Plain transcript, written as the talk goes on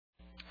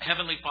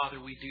Heavenly Father,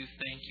 we do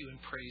thank you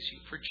and praise you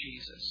for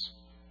Jesus,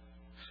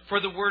 for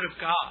the Word of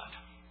God,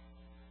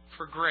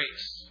 for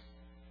grace,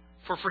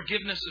 for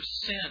forgiveness of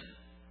sin,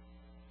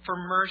 for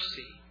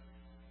mercy.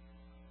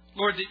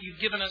 Lord, that you've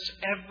given us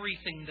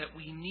everything that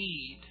we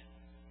need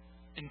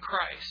in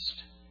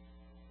Christ.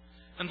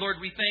 And Lord,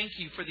 we thank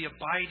you for the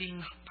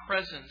abiding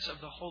presence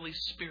of the Holy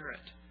Spirit,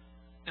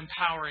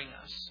 empowering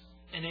us,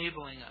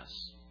 enabling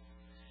us,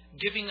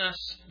 giving us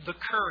the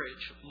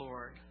courage,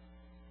 Lord,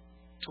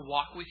 to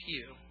walk with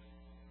you.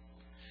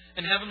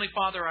 And Heavenly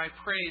Father, I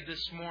pray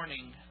this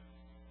morning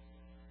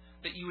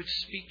that you would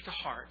speak to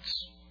hearts,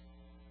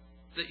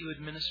 that you would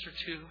minister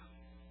to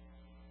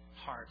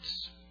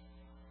hearts,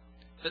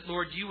 that,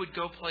 Lord, you would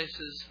go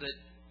places that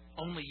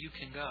only you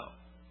can go,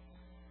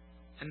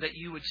 and that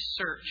you would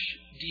search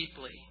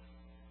deeply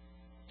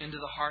into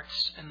the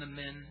hearts and the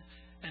men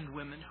and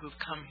women who have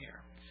come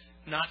here,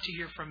 not to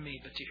hear from me,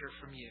 but to hear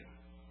from you.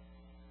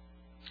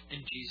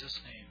 In Jesus'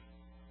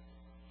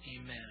 name,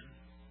 amen.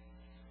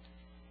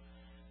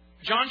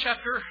 John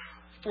chapter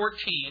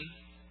 14,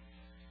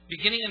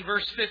 beginning in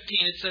verse 15,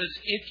 it says,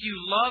 "If you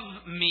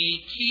love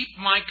me, keep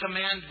my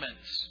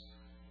commandments,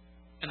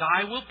 and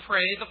I will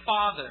pray the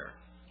Father,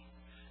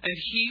 and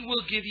he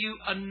will give you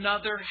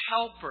another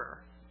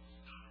helper,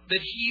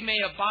 that he may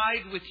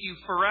abide with you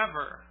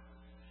forever,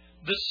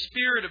 the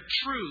Spirit of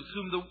truth,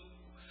 whom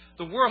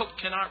the world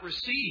cannot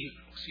receive."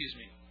 Excuse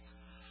me.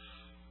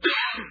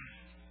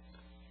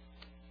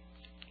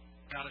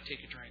 Gotta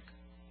take a drink.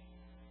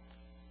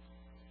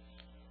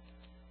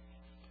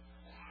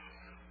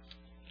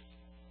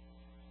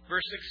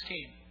 Verse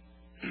 16.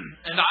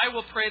 "And I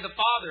will pray the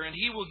Father, and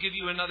he will give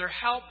you another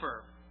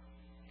helper,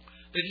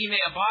 that he may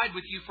abide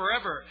with you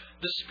forever,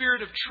 the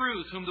Spirit of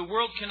truth, whom the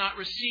world cannot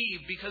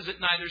receive, because it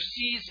neither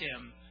sees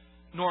him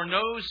nor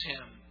knows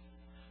him.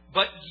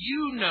 But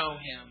you know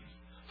him,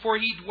 for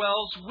he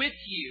dwells with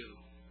you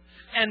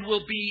and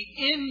will be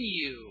in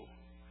you.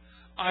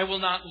 I will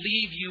not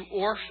leave you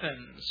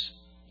orphans.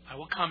 I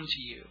will come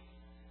to you.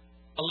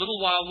 A little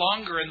while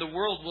longer, and the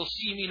world will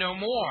see me no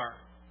more.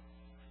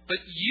 But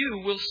you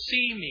will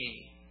see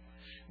me.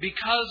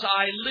 Because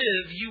I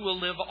live, you will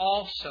live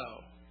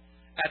also.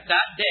 At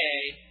that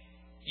day,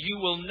 you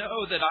will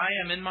know that I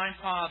am in my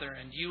Father,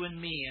 and you in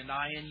me, and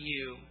I in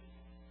you.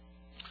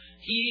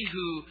 He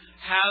who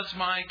has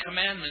my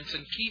commandments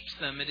and keeps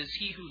them, it is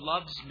he who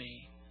loves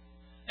me.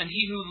 And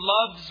he who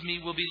loves me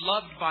will be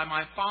loved by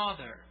my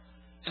Father,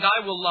 and I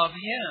will love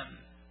him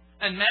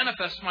and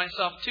manifest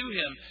myself to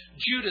him."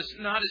 Judas,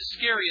 not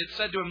Iscariot,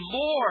 said to him,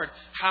 "Lord,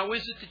 how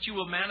is it that you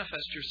will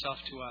manifest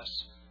yourself to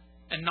us,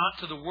 and not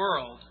to the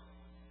world?"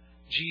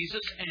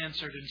 Jesus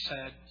answered and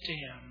said to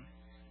him,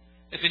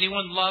 "If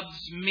anyone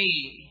loves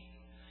me,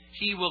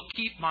 he will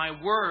keep my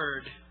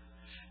word,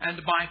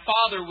 and my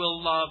Father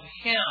will love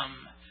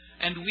him,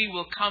 and we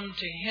will come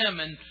to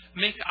him and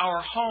make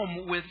our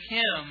home with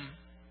him.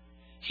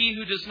 He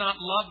who does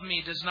not love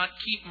me does not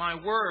keep my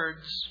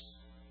words,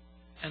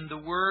 and the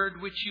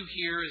word which you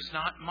hear is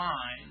not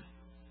mine,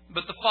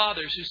 but the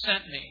Father's who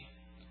sent me.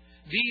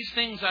 These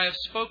things I have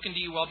spoken to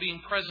you while being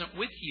present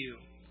with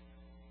you.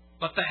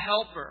 But the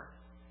Helper,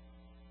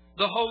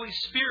 the Holy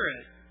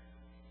Spirit,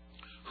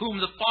 whom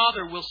the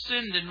Father will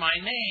send in my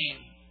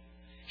name,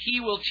 he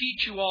will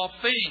teach you all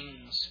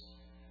things,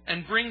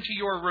 and bring to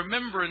your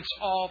remembrance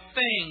all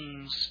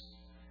things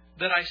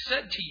that I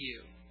said to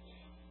you."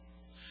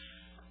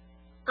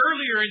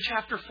 Earlier in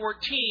chapter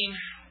 14,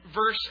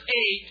 verse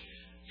 8,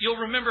 you'll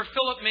remember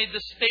Philip made the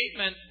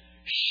statement,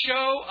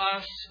 "Show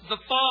us the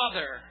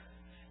Father,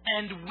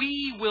 and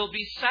we will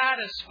be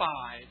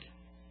satisfied."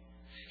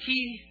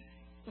 He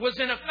was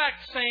in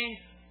effect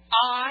saying,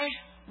 "I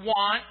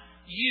want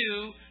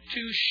you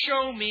to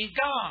show me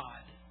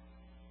God."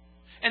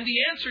 And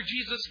the answer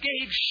Jesus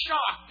gave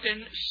shocked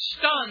and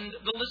stunned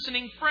the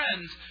listening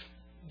friends.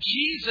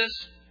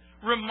 Jesus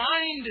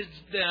reminded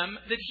them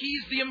that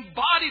he's the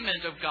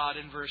embodiment of God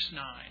in verse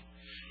 9.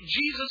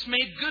 Jesus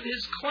made good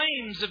his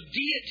claims of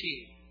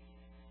deity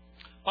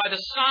by the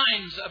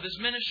signs of his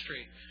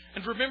ministry.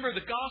 And remember,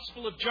 the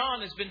Gospel of John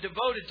has been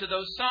devoted to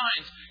those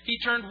signs. He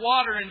turned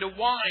water into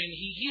wine.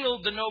 He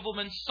healed the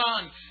nobleman's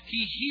son.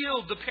 He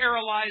healed the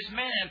paralyzed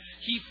man.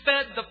 He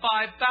fed the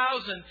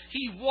 5,000.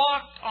 He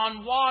walked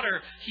on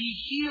water. He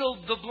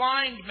healed the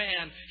blind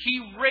man. He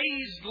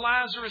raised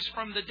Lazarus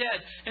from the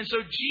dead. And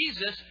so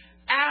Jesus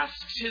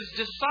asks his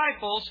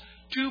disciples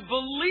to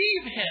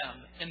believe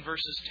him in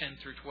verses 10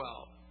 through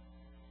 12.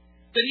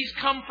 That he's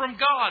come from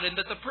God, and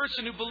that the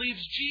person who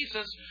believes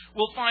Jesus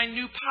will find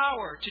new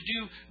power to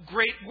do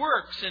great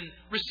works and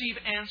receive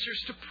answers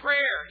to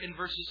prayer in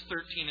verses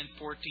 13 and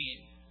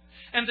 14.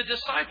 And the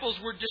disciples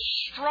were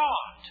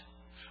distraught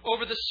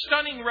over the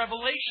stunning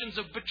revelations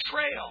of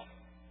betrayal.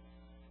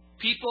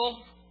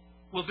 "People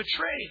will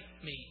betray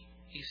me,"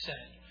 he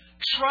said.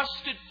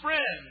 "Trusted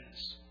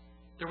friends."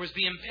 There was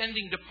the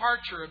impending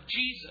departure of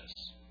Jesus.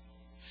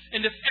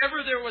 And if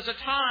ever there was a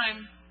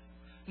time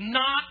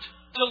not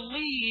to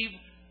leave,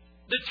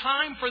 the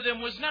time for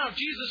them was now.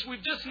 "Jesus,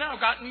 we've just now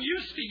gotten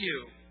used to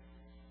you.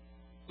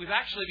 We've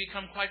actually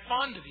become quite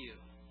fond of you.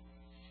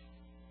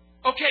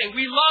 Okay,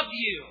 we love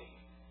you,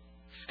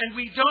 and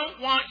we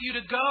don't want you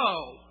to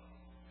go.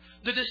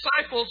 The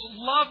disciples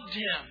loved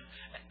Him,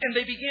 and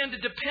they began to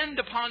depend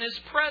upon His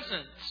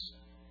presence.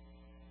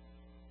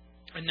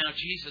 And now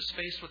Jesus,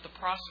 faced with the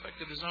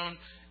prospect of His own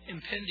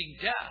impending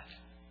death,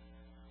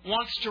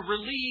 wants to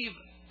relieve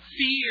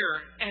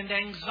fear and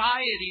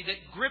anxiety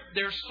that grip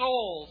their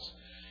souls.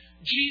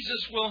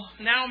 Jesus will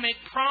now make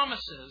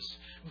promises,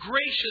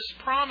 gracious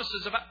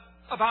promises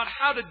about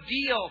how to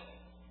deal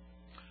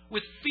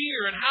with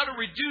fear and how to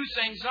reduce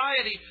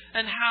anxiety,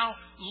 and how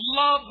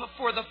love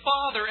for the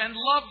Father and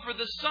love for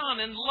the Son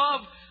and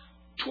love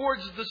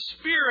towards the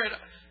Spirit,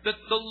 that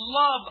the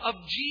love of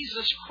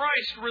Jesus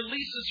Christ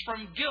releases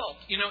from guilt.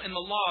 You know, in the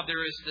law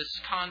there is this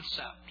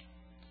concept.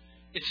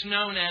 It's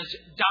known as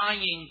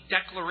dying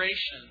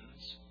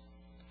declarations.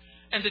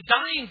 And the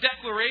dying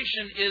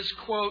declaration is,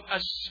 quote, a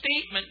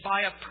statement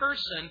by a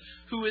person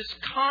who is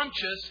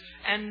conscious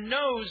and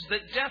knows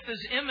that death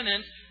is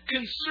imminent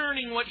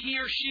concerning what he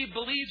or she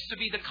believes to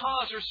be the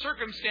cause or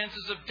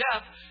circumstances of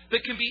death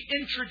that can be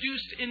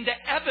introduced into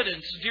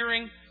evidence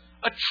during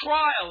a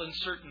trial in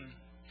certain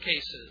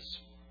cases.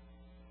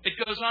 It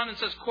goes on and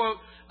says, quote,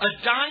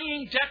 a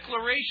dying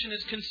declaration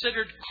is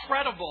considered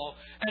credible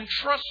and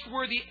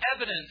trustworthy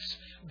evidence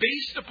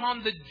based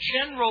upon the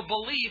general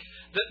belief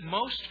that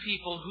most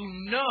people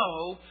who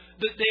know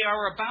that they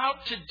are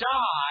about to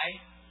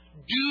die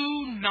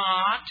do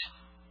not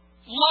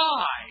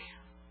lie.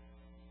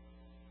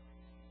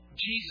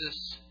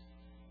 Jesus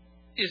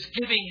is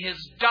giving His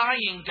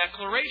dying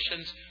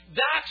declarations.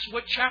 That's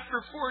what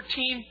chapter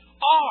 14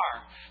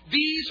 are.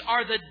 These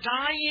are the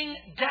dying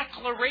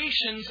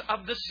declarations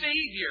of the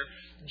Savior.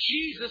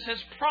 Jesus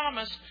has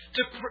promised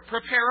to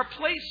prepare a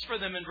place for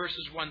them in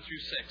verses 1 through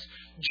 6.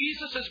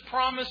 Jesus has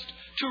promised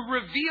to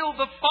reveal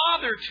the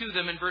Father to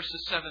them in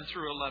verses 7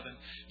 through 11.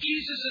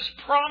 Jesus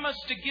has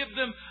promised to give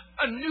them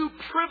a new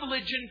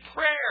privilege in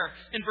prayer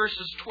in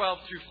verses 12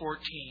 through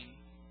 14.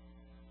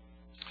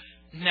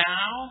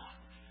 Now,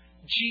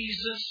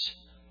 Jesus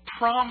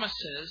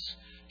promises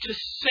to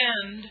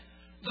send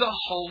the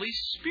Holy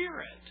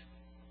Spirit.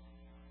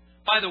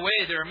 By the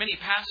way, there are many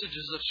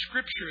passages of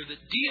Scripture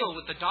that deal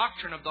with the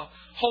doctrine of the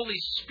Holy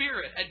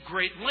Spirit at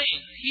great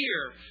length.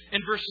 Here,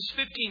 in verses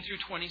 15 through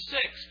 26.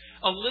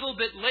 A little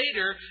bit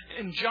later,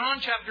 in John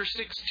chapter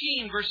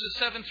 16, verses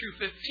 7 through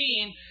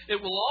 15,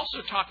 it will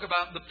also talk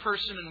about the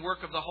person and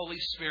work of the Holy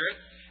Spirit.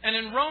 And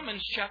in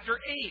Romans chapter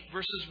 8,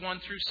 verses 1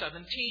 through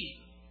 17.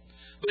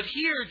 But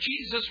here,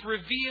 Jesus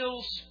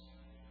reveals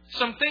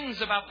some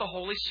things about the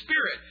Holy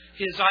Spirit,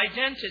 His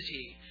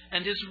identity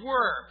and His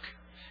work.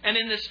 And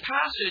in this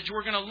passage,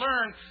 we're going to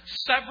learn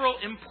several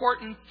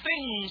important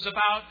things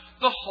about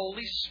the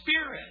Holy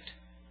Spirit.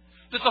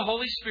 That the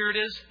Holy Spirit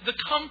is the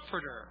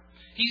Comforter.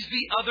 He's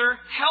the other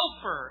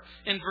helper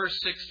in verse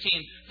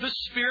 16. The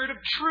Spirit of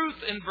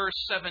truth in verse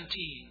 17.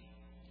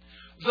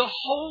 The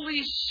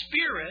Holy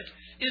Spirit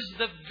is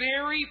the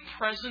very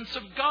presence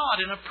of God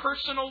in a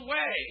personal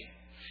way.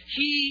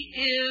 He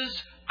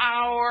is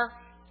our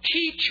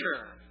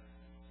teacher.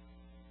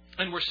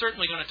 And we're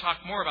certainly going to talk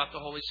more about the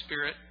Holy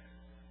Spirit.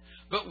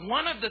 But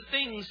one of the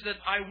things that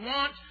I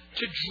want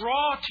to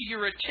draw to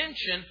your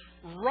attention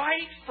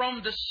right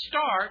from the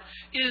start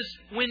is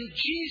when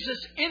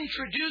Jesus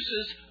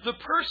introduces the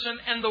person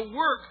and the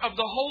work of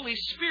the Holy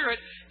Spirit,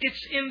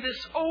 it's in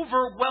this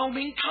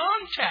overwhelming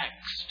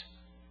context.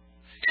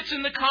 It's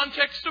in the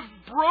context of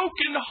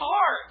broken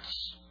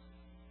hearts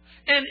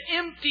and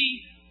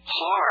empty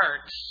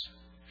hearts.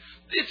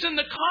 It's in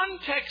the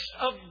context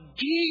of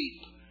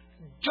deep,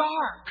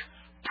 dark,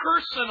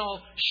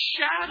 personal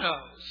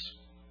shadows.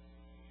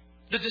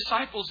 The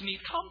disciples need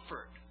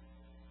comfort.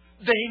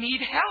 They need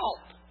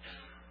help.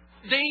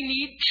 They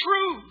need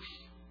truth.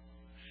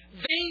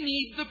 They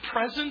need the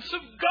presence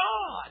of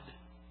God.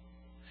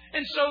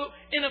 And so,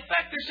 in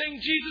effect, they're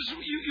saying, Jesus,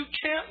 you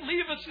can't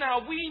leave us now.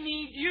 We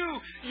need you.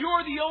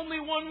 You're the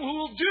only one who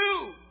will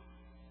do.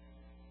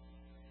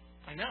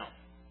 I know.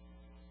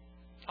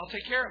 I'll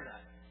take care of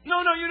that.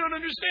 No, you don't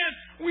understand.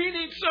 We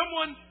need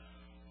someone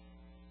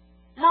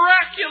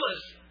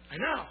miraculous. I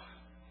know.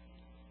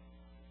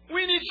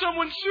 We need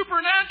someone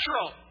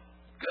supernatural.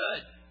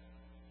 Good.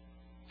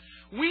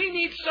 We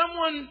need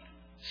someone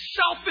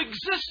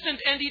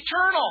self-existent and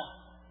eternal.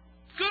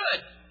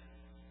 Good.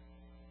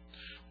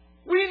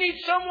 We need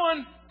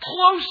someone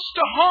close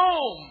to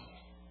home.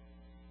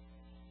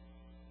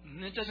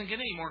 And it doesn't get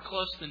any more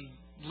close than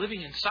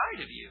living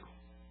inside of you.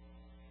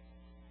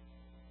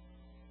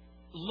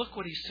 Look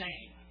what he's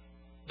saying.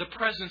 The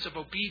presence of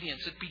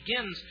obedience. It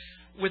begins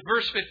with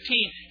verse 15.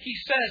 He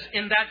says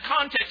in that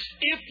context,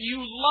 if you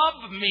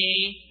love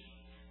me,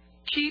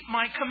 keep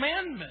my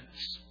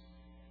commandments.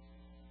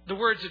 The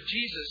words of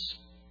Jesus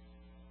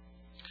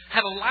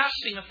had a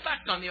lasting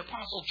effect on the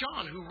Apostle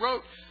John, who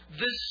wrote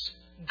this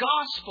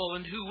gospel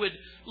and who would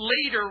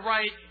later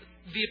write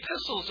the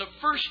epistles of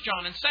 1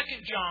 John and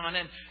 2 John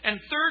and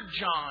 3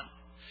 John.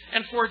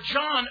 And for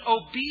John,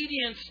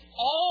 obedience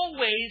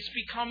always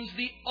becomes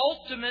the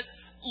ultimate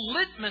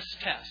litmus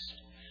test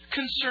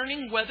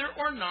concerning whether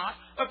or not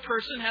a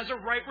person has a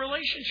right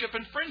relationship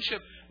and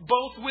friendship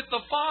both with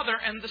the Father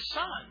and the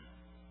Son.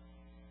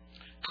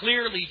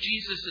 Clearly,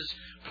 Jesus is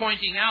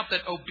pointing out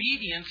that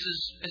obedience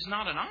is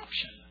not an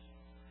option.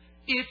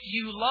 If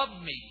you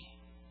love me,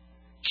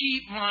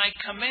 keep my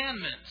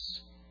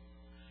commandments.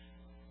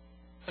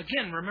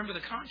 Again, remember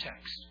the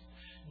context.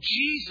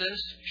 Jesus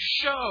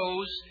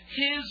shows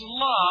His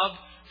love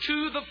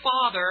to the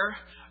Father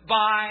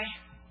by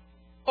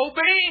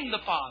obeying the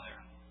Father.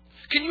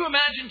 Can you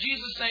imagine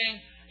Jesus saying,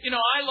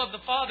 I love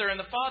the Father and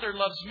the Father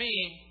loves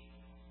me,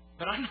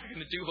 but I'm not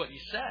going to do what He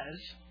says.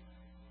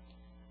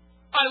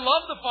 I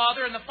love the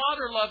Father and the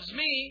Father loves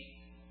me.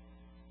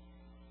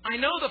 I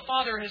know the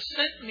Father has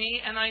sent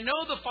me, and I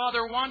know the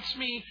Father wants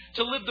me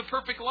to live the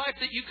perfect life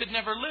that you could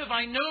never live.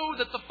 I know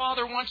that the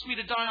Father wants me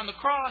to die on the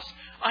cross.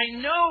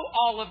 I know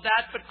all of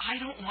that, but I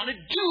don't want to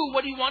do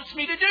what He wants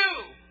me to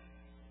do.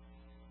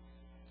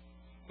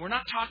 We're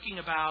not talking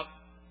about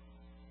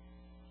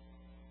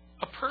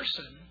a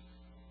person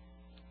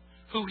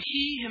who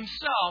He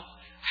Himself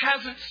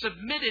hasn't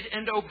submitted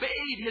and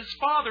obeyed His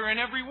Father in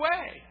every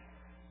way.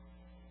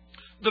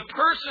 The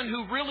person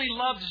who really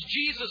loves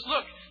Jesus,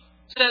 look,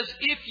 says,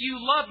 if you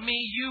love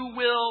me, you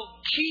will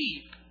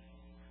keep.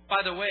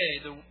 By the way,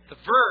 the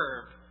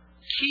verb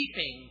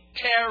keeping,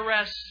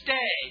 tereste,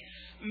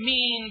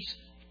 means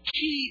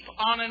keep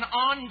on an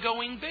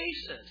ongoing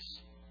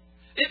basis.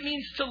 It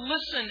means to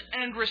listen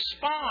and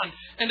respond.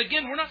 And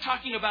again, we're not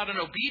talking about an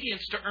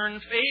obedience to earn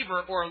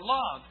favor or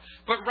love,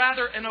 but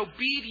rather an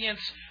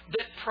obedience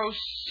that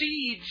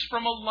proceeds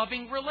from a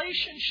loving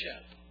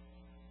relationship.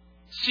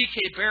 C.K.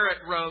 Barrett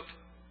wrote,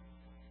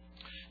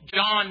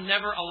 John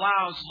never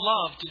allows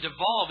love to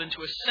devolve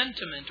into a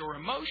sentiment or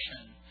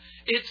emotion.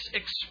 Its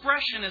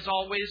expression is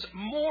always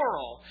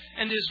moral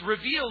and is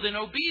revealed in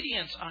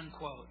obedience,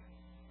 unquote.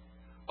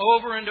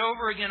 Over and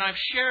over again, I've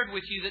shared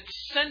with you that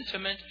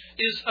sentiment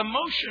is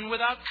emotion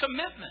without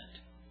commitment.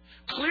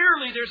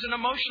 Clearly, there's an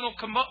emotional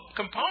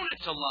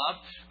component to love,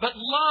 but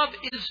love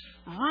is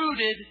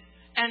rooted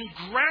and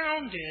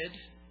grounded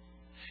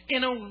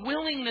in a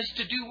willingness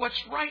to do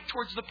what's right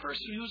towards the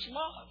person who's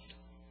loved.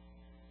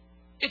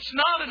 It's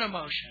not an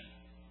emotion.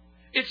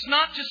 It's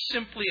not just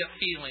simply a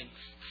feeling.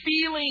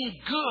 Feeling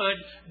good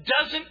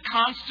doesn't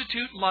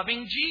constitute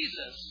loving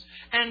Jesus.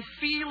 And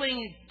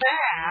feeling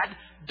bad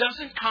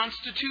doesn't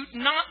constitute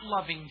not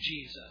loving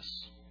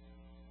Jesus.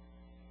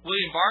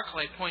 William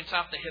Barclay points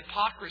out the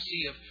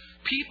hypocrisy of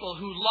people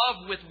who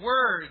love with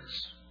words,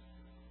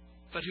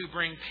 but who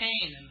bring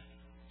pain and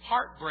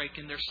heartbreak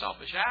in their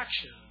selfish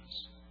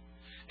actions.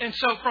 And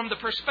so from the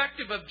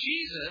perspective of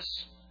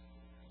Jesus,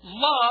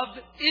 love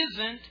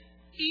isn't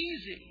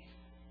easy.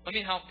 Let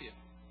me help you.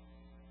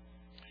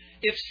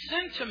 If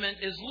sentiment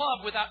is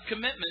love without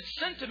commitment,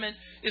 sentiment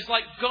is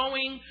like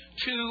going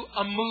to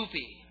a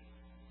movie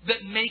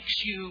that makes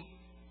you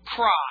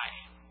cry.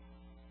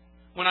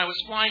 When I was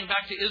flying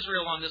back to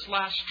Israel on this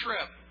last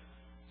trip,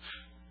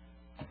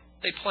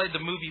 they played the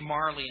movie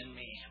Marley and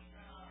Me.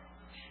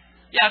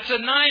 Yeah, it's a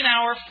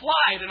 9-hour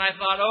flight, and I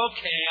thought,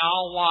 okay,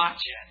 I'll watch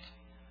it.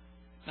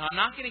 Now, I'm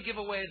not going to give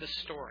away the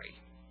story.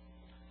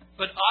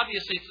 But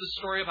obviously it's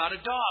the story about a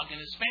dog and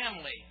his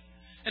family.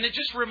 And it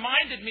just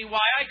reminded me why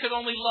I could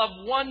only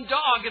love one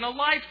dog in a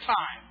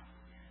lifetime.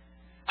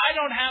 I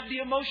don't have the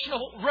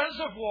emotional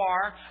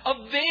reservoir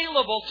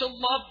available to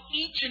love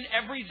each and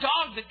every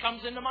dog that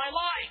comes into my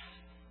life.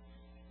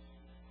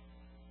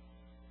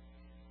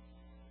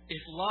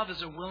 If love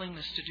is a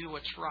willingness to do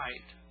what's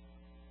right,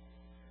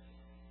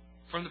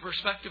 from the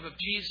perspective of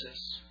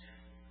Jesus,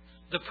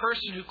 the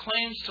person who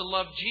claims to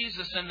love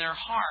Jesus in their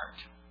heart,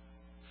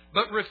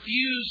 but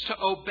refuse to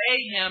obey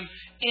Him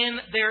in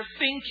their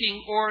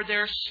thinking or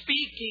their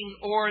speaking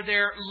or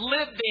their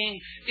living,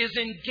 is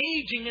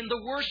engaging in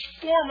the worst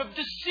form of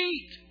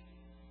deceit.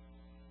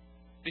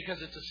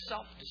 Because it's a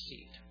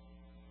self-deceit.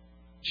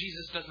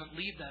 Jesus doesn't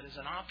leave that as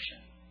an option.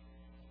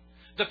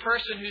 The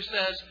person who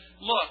says,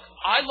 look,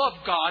 I love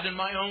God in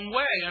my own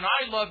way, and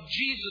I love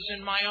Jesus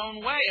in my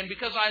own way, and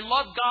because I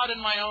love God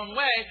in my own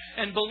way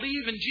and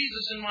believe in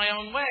Jesus in my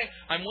own way,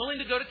 I'm willing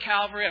to go to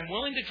Calvary, I'm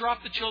willing to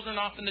drop the children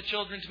off in the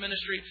children's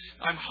ministry.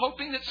 I'm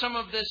hoping that some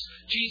of this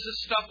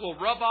Jesus stuff will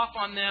rub off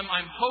on them.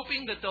 I'm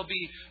hoping that they'll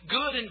be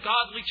good and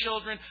godly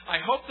children. I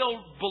hope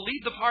they'll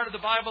believe the part of the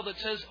Bible that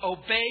says,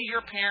 obey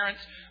your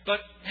parents. But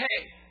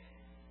hey,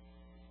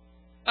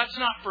 that's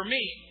not for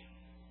me.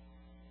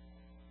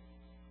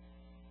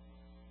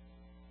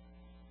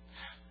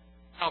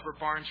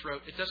 Albert Barnes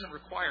wrote, it doesn't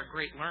require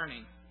great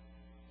learning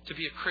to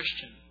be a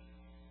Christian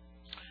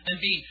and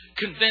be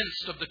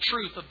convinced of the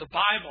truth of the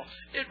Bible.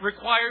 It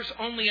requires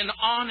only an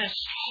honest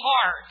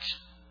heart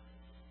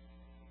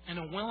and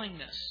a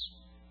willingness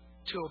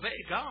to obey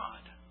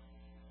God.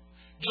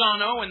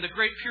 John Owen, the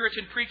great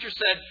Puritan preacher,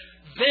 said,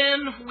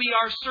 then we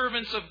are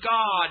servants of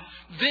God.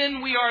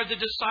 Then we are the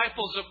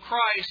disciples of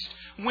Christ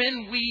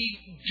when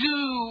we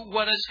do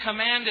what is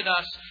commanded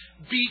us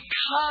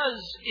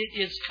because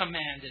it is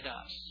commanded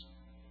us.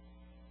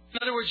 In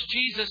other words,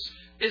 Jesus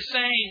is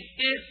saying,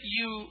 if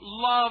you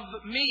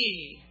love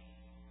me,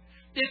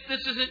 if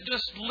this isn't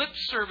just lip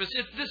service,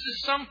 if this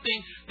is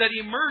something that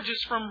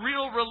emerges from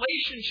real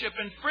relationship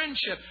and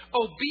friendship,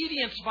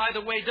 obedience, by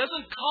the way,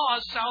 doesn't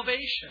cause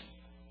salvation.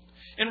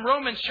 In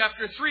Romans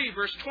chapter 3,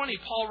 verse 20,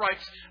 Paul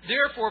writes,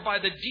 "Therefore, by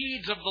the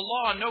deeds of the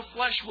law, no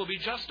flesh will be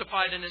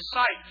justified in his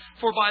sight,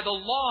 for by the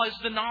law is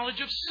the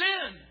knowledge of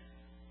sin."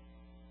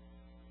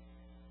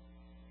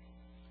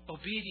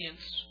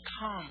 Obedience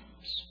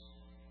comes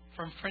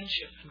from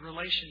friendship and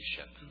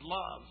relationship and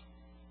love.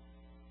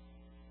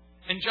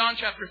 In John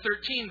chapter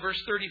 13,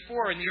 verse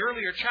 34, in the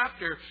earlier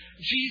chapter,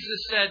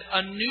 Jesus said,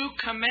 "A new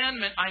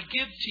commandment I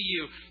give to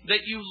you,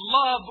 that you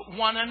love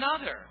one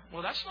another."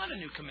 Well, that's not a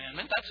new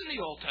commandment. That's in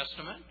the Old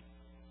Testament.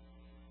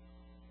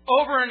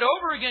 Over and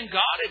over again,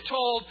 God had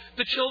told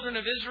the children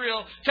of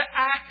Israel to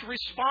act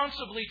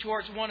responsibly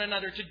towards one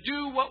another, to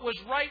do what was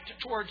right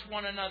towards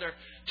one another,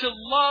 to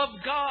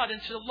love God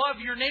and to love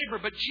your neighbor.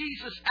 But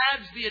Jesus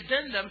adds the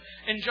addendum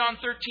in John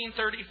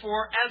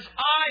 13:34, "As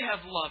I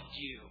have loved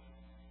you,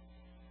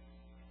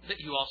 that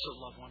you also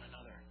love one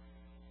another."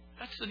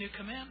 That's the new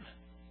commandment.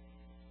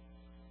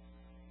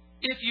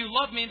 If you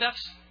love me,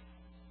 that's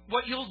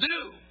what you'll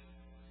do.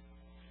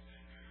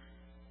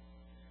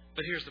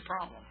 But here's the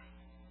problem.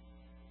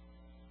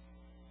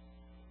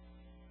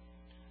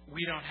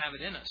 We don't have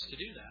it in us to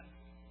do that.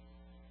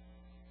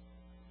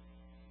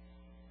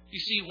 You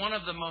see, one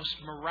of the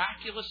most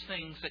miraculous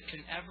things that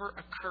can ever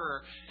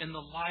occur in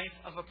the life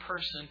of a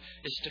person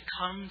is to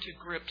come to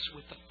grips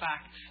with the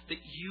fact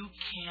that you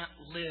can't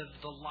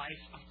live the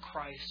life of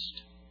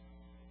Christ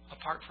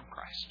apart from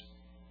Christ.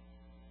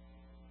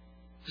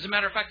 As a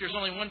matter of fact, there's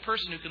only one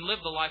person who can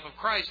live the life of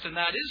Christ, and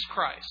that is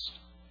Christ.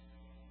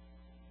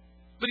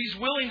 But He's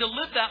willing to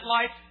live that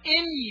life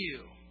in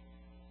you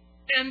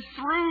and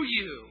through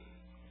you.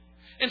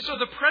 And so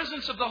the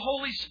presence of the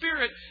Holy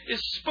Spirit is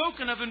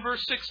spoken of in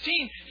verse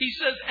 16. He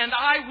says, "And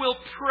I will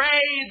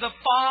pray the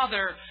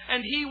Father,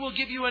 and He will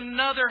give you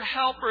another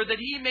helper, that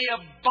He may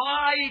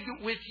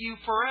abide with you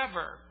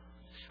forever."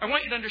 I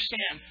want you to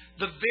understand,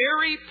 the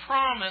very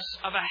promise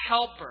of a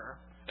helper,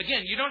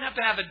 again, you don't have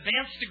to have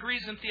advanced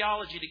degrees in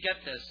theology to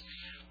get this.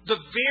 The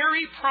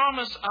very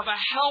promise of a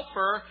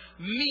helper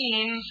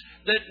means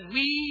that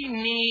we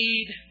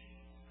need,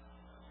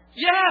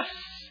 Yes!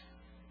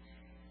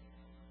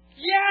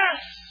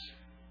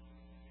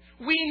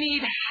 We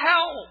need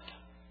help.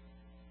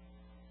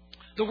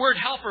 The word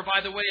helper,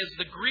 by the way, is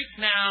the Greek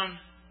noun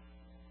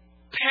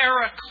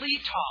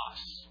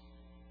parakletos.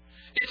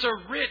 It's a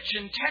rich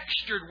and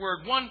textured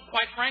word, one,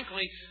 quite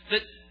frankly,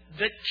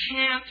 that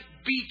can't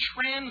be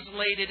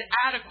translated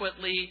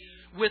adequately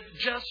with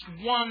just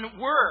one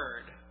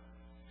word.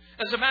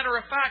 As a matter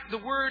of fact, the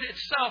word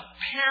itself,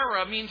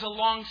 para, means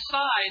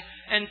alongside,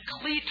 and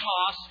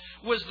kletos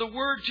was the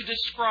word to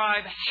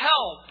describe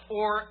help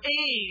or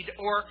aid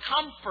or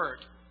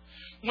comfort.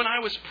 When I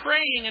was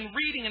praying and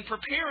reading and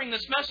preparing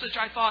this message,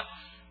 I thought,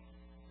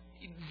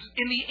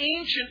 in the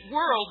ancient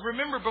world,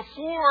 remember,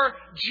 before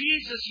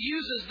Jesus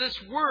uses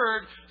this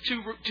word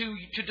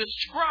to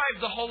describe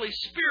the Holy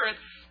Spirit,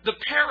 the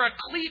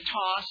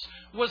parakletos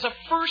was a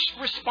first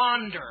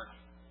responder.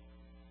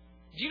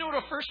 Do you know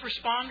what a first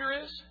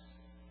responder is?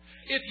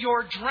 If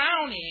you're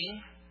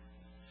drowning,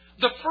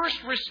 the first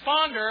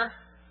responder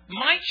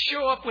might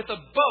show up with a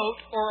boat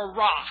or a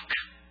rock.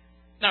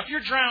 Now, if you're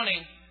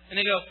drowning and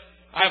they go,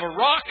 "I have a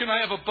rock and I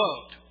have a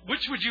boat,"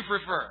 which would you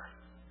prefer?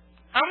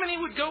 How many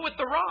would go with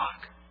the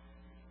rock?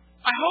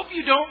 I hope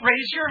you don't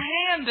raise your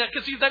hand,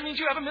 because that means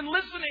you haven't been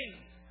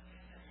listening.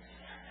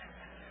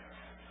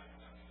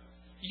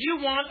 You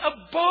want a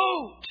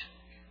boat.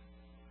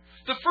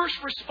 The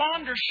first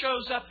responder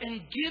shows up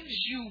and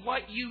gives you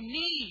what you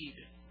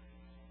need.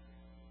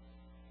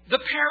 The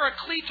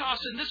parakletos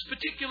in this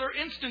particular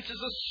instance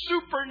is a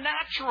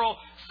supernatural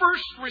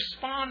first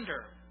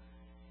responder.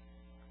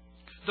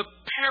 The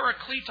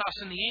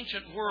parakletos in the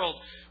ancient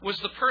world was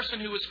the person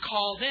who was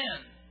called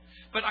in.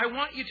 But I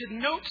want you to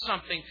note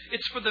something.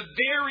 It's for the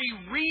very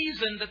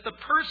reason that the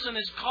person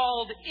is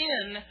called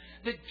in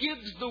that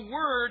gives the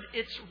word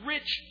its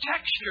rich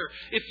texture.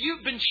 If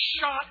you've been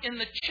shot in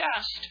the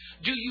chest,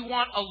 do you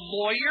want a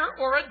lawyer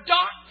or a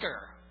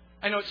doctor?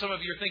 I know some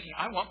of you are thinking,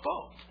 I want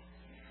both.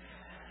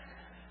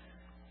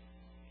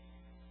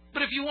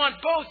 But if you want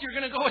both, you're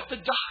going to go with the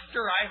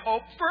doctor, I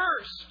hope,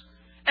 first,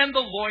 and the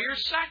lawyer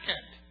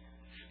second.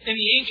 In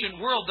the ancient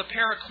world, the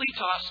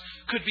parakletos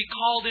could be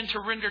called in to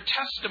render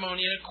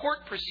testimony in a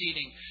court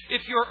proceeding.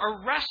 If you're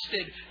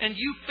arrested and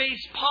you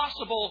face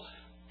possible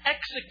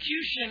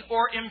execution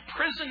or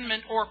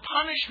imprisonment or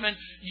punishment,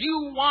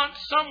 you want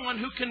someone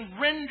who can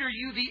render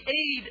you the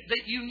aid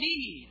that you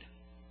need.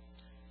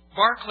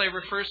 Barclay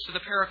refers to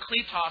the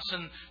parakletos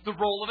in the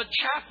role of a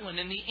chaplain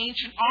in the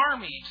ancient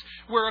armies,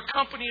 where a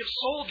company of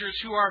soldiers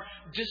who are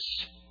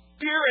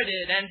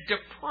dispirited and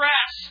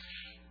depressed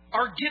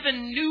are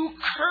given new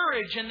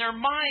courage in their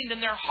mind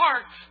and their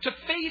heart to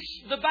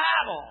face the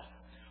battle.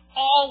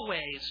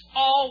 Always,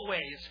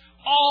 always,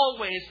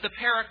 always the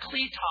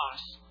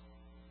parakletos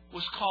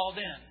was called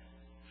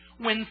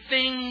in. When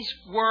things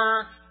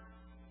were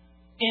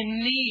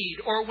in need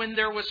or when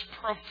there was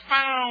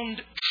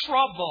profound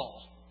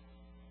trouble.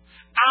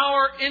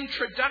 Our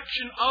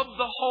introduction of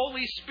the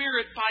Holy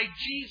Spirit by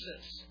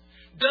Jesus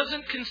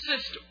doesn't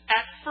consist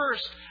at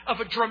first of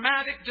a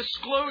dramatic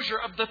disclosure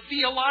of the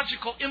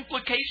theological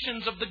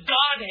implications of the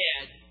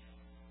Godhead,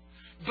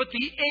 but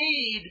the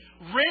aid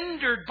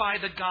rendered by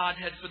the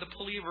Godhead for the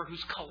believer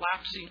who's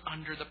collapsing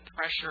under the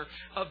pressure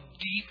of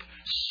deep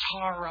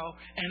sorrow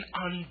and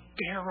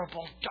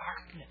unbearable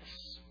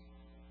darkness.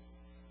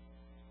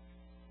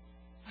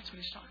 That's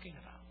what he's talking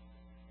about.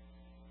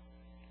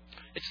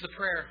 It's the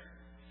prayer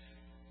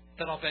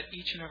that I'll bet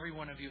each and every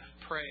one of you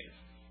prayed.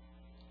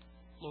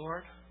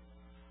 Lord,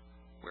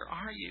 where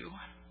are you?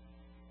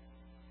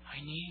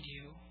 I need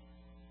you.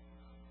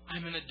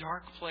 I'm in a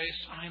dark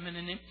place. I'm in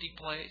an empty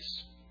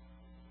place.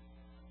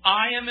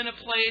 I am in a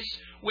place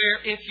where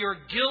if you're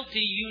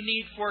guilty, you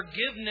need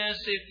forgiveness.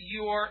 If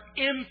you're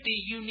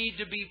empty, you need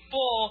to be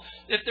full.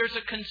 If there's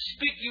a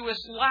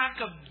conspicuous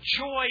lack of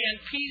joy and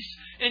peace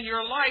in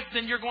your life,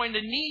 then you're going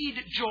to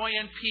need joy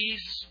and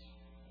peace.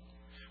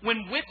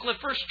 When Wycliffe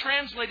first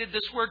translated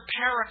this word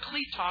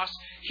parakletos,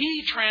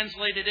 he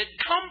translated it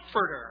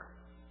comforter.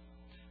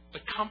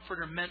 But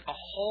comforter meant a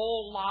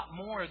whole lot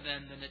more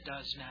then than it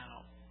does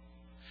now.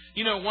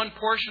 You know, one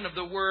portion of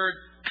the word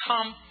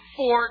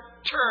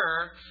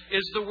comforter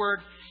is the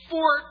word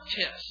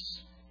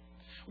fortis.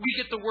 We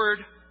get the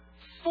word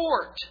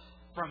fort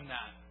from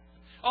that.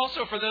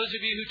 Also, for those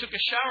of you who took a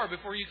shower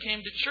before you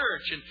came to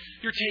church and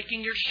you're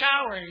taking your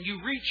shower and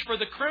you reach for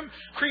the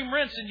cream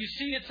rinse and you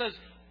see it says,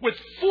 with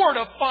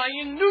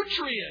fortifying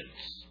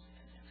nutrients.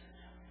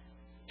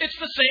 It's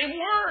the same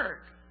word.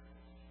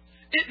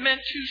 It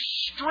meant to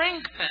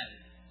strengthen.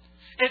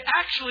 It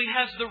actually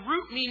has the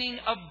root meaning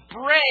of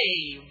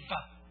brave.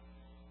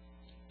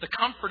 The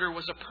Comforter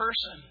was a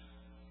person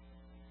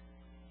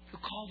who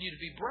called you to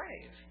be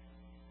brave.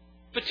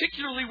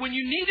 Particularly when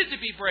you needed to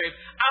be brave.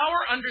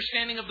 Our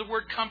understanding of the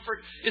word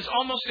comfort is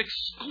almost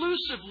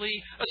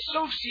exclusively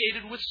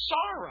associated with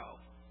sorrow.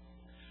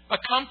 A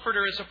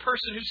comforter is a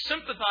person who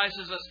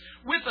sympathizes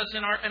with us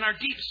in our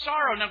deep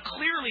sorrow. Now,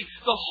 clearly,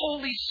 the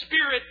Holy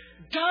Spirit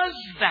does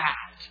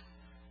that.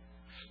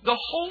 The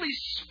Holy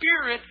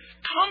Spirit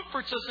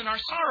comforts us in our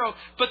sorrow,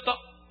 but the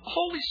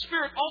Holy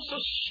Spirit also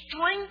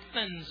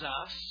strengthens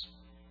us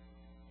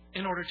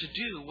in order to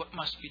do what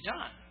must be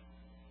done.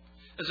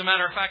 As a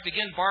matter of fact,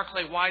 again,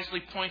 Barclay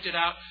wisely pointed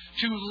out,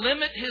 to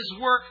limit his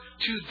work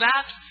to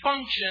that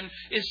function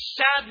is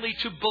sadly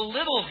to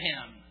belittle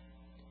him.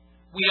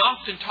 We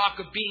often talk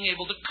of being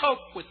able to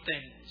cope with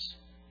things.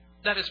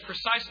 That is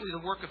precisely the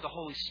work of the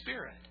Holy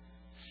Spirit.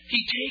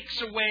 He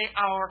takes away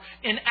our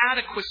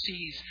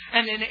inadequacies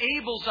and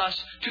enables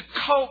us to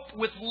cope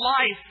with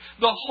life.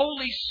 The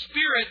Holy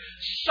Spirit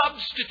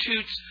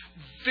substitutes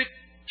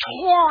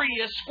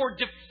victorious for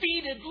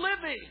defeated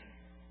living.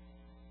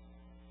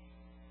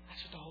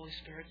 That's what the Holy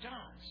Spirit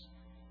does.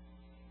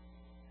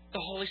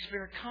 The Holy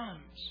Spirit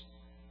comes,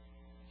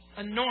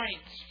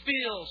 anoints,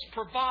 fills,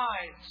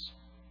 provides.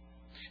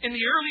 In the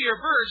earlier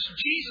verse,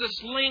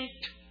 Jesus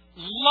linked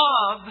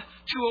love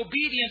to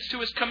obedience to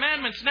His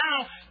commandments.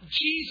 Now,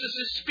 Jesus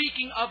is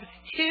speaking of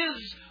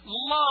His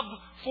love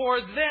for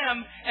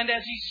them. And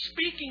as He's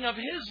speaking of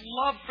His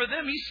love for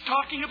them, He's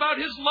talking about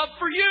His love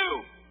for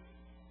you.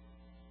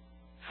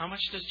 How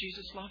much does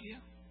Jesus love you?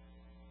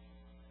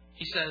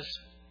 He says,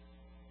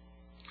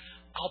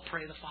 I'll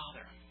pray the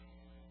Father.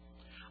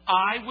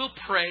 I will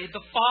pray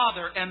the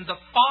Father, and the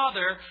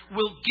Father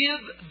will give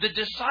the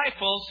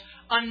disciples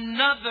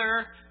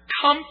another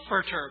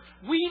Comforter.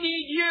 We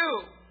need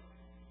you.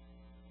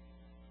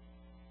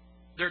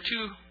 There are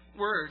two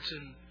words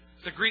in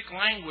the Greek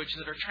language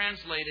that are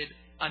translated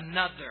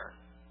another.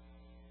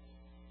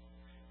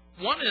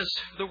 One is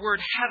the word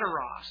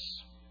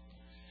heteros.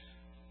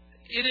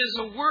 It is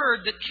a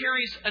word that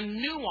carries a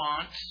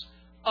nuance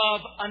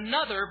of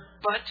another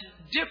but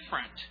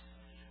different.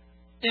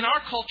 In our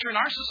culture, in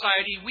our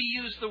society, we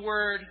use the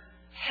word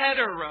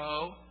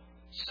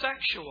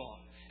heterosexual.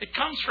 It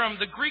comes from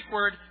the Greek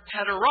word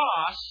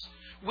heteros,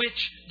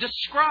 which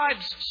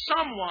describes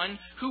someone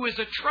who is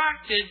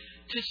attracted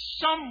to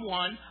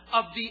someone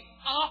of the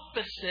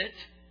opposite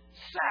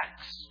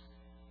sex.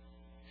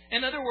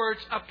 In other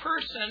words, a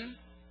person,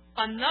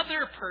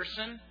 another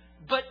person,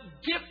 but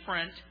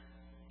different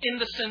in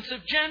the sense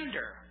of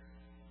gender.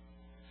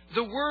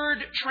 The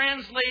word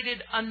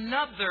translated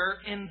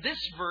another in this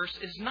verse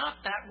is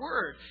not that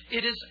word.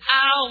 It is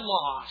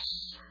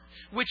allos,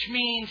 which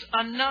means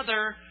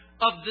another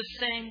of the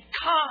same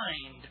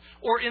kind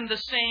or in the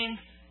same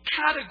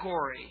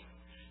category.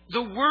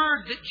 The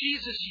word that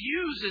Jesus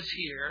uses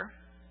here,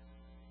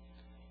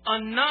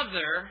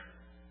 another,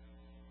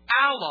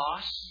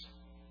 allos,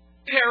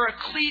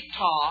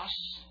 parakletos,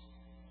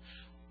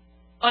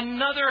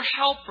 another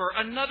helper,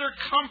 another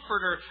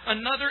comforter,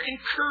 another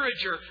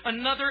encourager,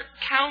 another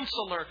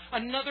counselor,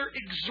 another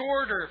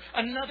exhorter,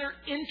 another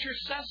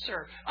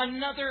intercessor,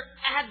 another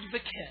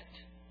advocate,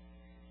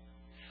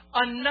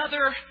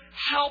 another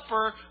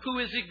helper who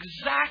is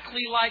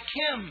exactly like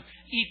Him,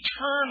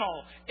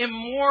 eternal,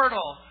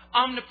 immortal,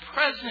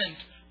 omnipresent,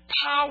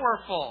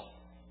 powerful.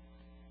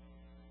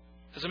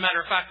 As a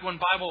matter of fact, one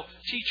Bible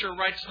teacher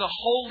writes, the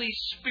Holy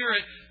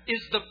Spirit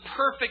is the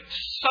perfect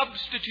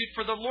substitute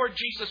for the Lord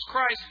Jesus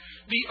Christ,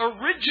 the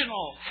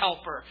original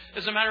helper.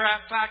 As a matter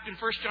of fact, in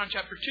 1 John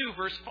chapter 2,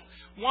 verse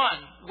 1,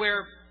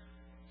 where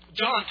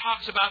John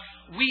talks about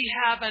we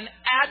have an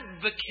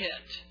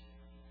advocate.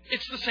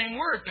 It's the same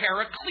word,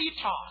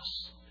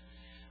 parakletos.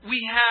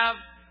 We have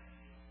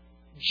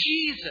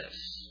Jesus.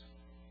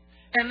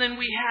 And then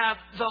we have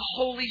the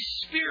Holy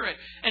Spirit.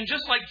 And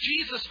just like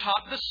Jesus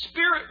taught, the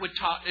Spirit would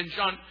taught in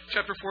John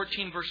chapter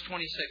 14, verse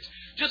 26.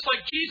 Just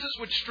like Jesus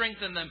would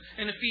strengthen them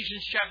in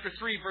Ephesians chapter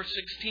 3, verse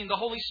 16, the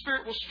Holy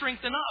Spirit will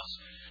strengthen us.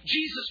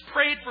 Jesus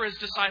prayed for His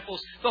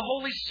disciples. The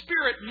Holy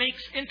Spirit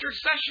makes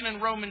intercession in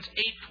Romans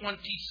 8:26.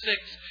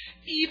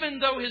 Even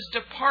though His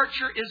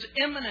departure is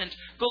imminent,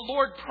 the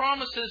Lord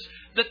promises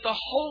that the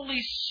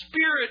Holy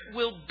Spirit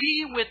will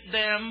be with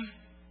them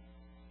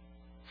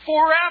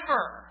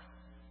forever.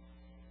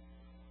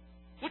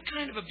 What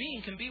kind of a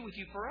being can be with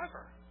you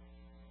forever?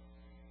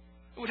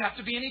 It would have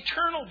to be an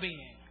eternal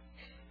being.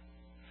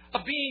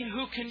 A being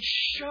who can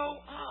show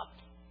up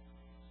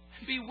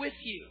and be with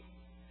you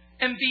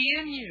and be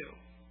in you.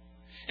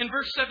 In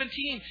verse 17,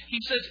 he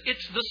says,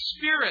 it's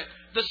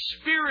the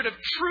Spirit of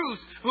truth,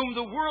 whom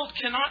the world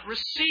cannot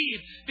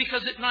receive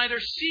because it neither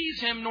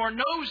sees Him nor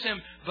knows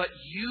Him, but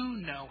you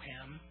know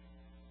Him.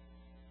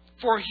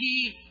 For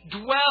He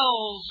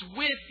dwells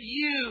with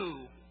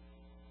you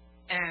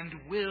and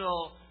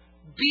will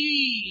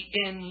be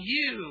in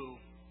you.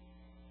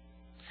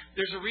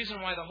 There's a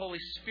reason why the Holy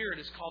Spirit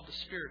is called the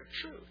Spirit of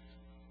truth.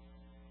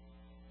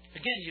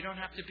 Again, you don't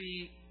have to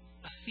be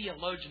a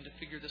theologian to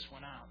figure this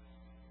one out.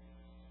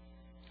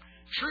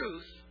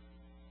 Truth,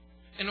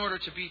 in order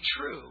to be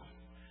true,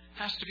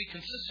 has to be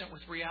consistent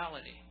with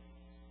reality.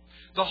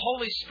 The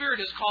Holy Spirit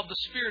is called the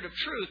Spirit of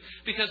truth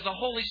because the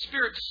Holy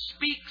Spirit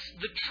speaks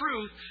the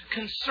truth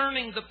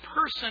concerning the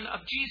person of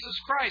Jesus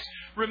Christ.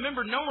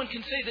 Remember, no one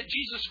can say that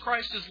Jesus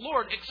Christ is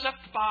Lord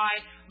except by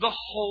the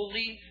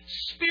Holy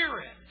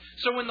Spirit.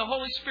 So when the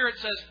Holy Spirit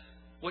says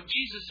what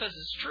Jesus says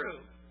is true,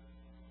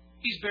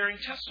 He's bearing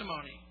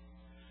testimony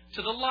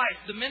to the life,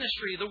 the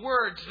ministry, the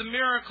words, the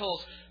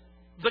miracles,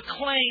 the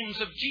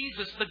claims of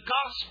Jesus, the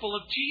gospel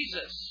of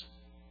Jesus.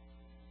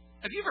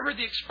 Have you ever heard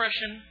the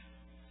expression,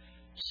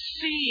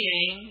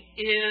 seeing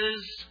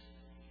is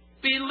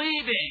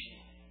believing?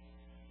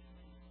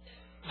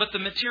 But the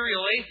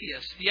material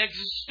atheist, the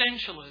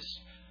existentialist,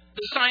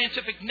 the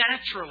scientific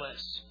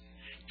naturalist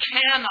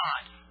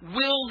cannot,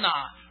 will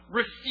not,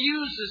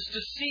 refuses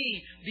to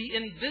see the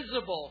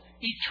invisible,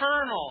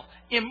 eternal,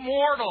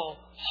 immortal,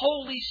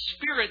 Holy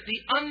Spirit,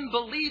 the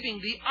unbelieving,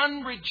 the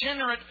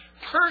unregenerate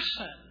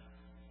person.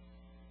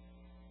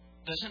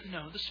 Doesn't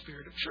know the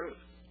Spirit of truth.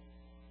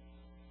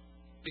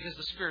 Because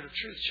the Spirit of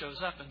truth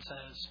shows up and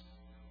says,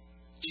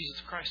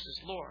 Jesus Christ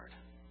is Lord.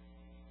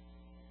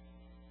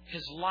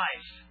 His life,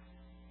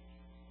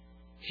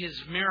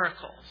 His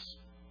miracles,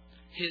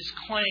 His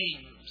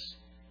claims,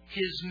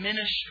 His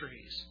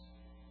ministries,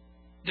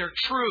 they're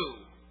true.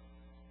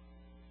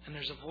 And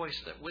there's a voice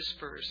that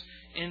whispers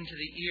into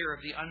the ear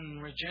of the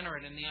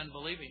unregenerate and the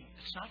unbelieving,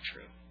 it's not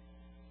true.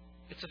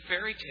 It's a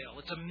fairy tale.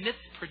 It's a myth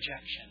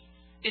projection.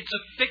 It's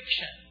a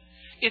fiction.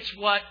 It's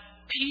what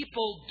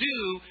people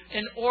do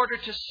in order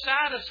to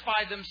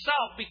satisfy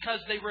themselves because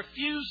they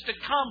refuse to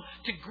come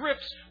to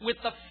grips with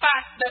the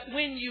fact that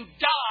when you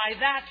die,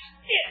 that's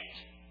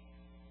it.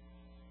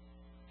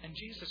 And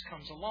Jesus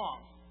comes along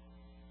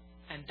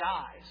and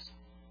dies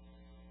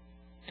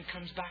and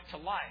comes back to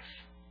life.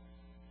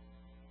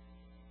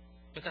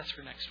 But that's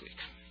for next week.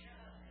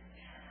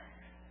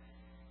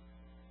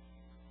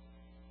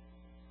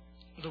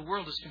 The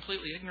world is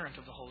completely ignorant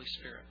of the Holy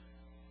Spirit.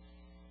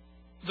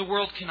 The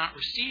world cannot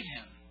receive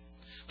Him.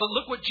 But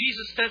look what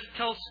Jesus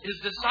tells His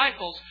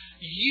disciples.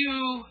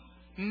 You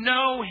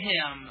know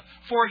Him,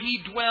 for He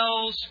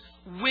dwells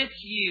with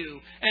you,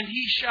 and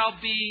He shall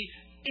be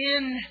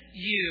in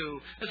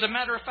you. As a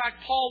matter of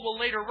fact, Paul will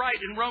later write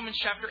in Romans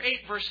chapter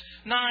 8, verse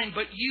 9,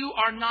 but you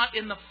are not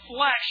in the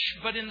flesh,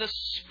 but in the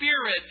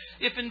Spirit,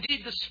 if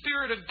indeed the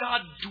Spirit of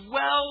God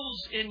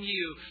dwells in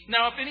you.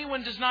 Now, if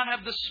anyone does not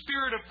have the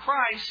Spirit of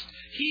Christ,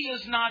 he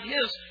is not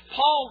his.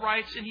 Paul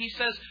writes and he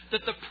says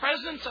that the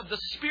presence of the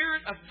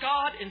Spirit of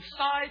God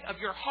inside of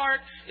your heart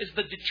is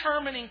the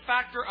determining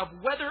factor of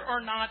whether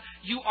or not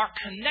you are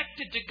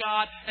connected to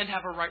God and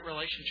have a right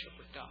relationship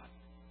with God.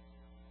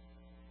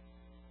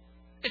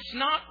 It's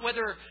not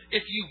whether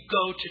if you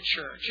go to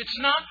church. It's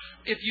not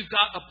if you've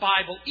got a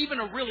Bible, even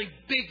a really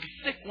big,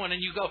 thick one,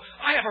 and you go,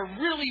 I have a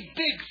really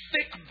big,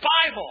 thick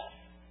Bible.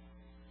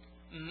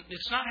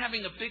 It's not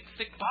having a big,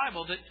 thick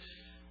Bible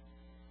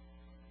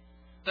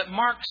that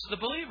marks the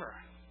believer.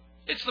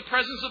 It's the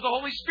presence of the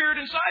Holy Spirit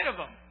inside of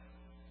them.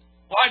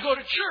 Well, I go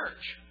to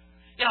church.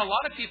 Yeah, a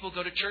lot of people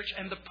go to church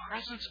and the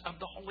presence of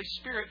the Holy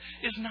Spirit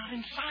is not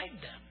inside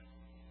them.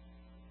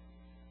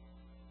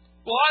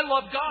 Well, I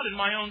love God in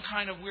my own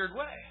kind of weird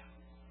way.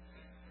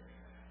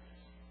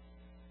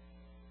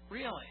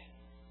 Really?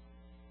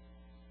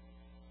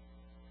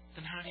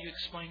 how do you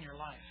explain your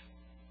life?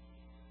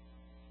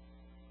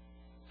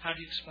 How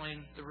do you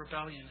explain the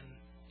rebellion and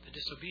the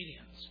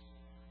disobedience?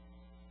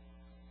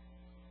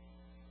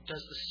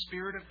 Does the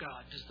Spirit of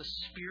God, does the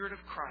Spirit of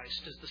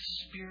Christ, does the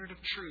Spirit of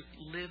truth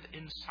live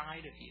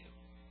inside of you?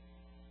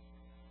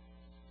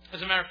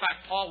 As a matter of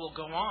fact, Paul will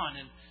go on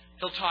and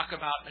he'll talk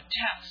about a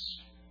test.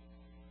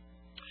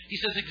 He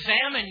says,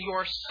 examine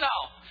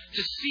yourself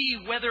to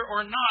see whether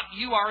or not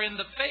you are in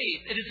the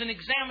faith. It is an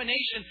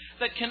examination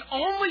that can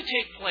only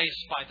take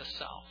place by the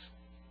self.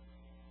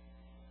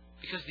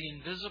 Because the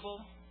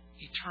invisible,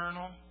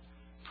 eternal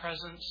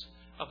presence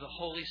of the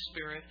Holy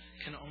Spirit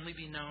can only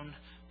be known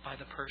by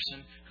the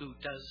person who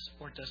does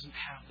or doesn't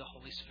have the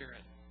Holy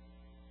Spirit.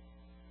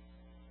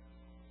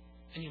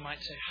 And you might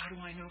say, how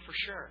do I know for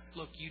sure?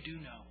 Look, you do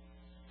know.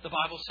 The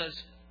Bible says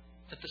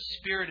that the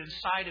Spirit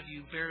inside of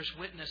you bears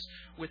witness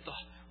with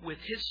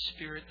His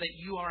Spirit that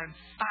you are in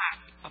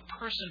fact a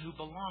person who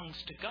belongs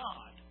to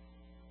God.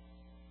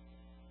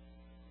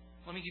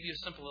 Let me give you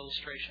a simple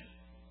illustration.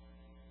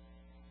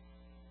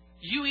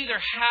 You either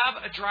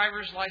have a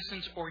driver's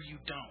license or you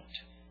don't.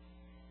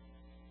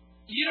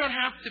 You don't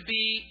have to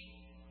be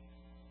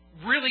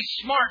really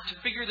smart to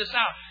figure this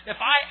out. If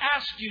I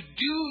ask you,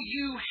 do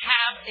you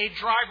have a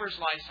driver's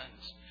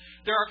license?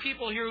 There are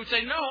people here who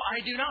say, no,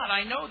 I do not.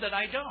 I know that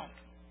I don't.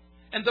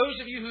 And those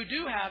of you who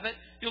do have it,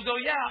 you'll go,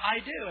 yeah, I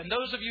do. And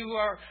those of you who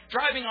are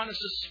driving on a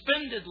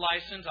suspended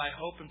license, I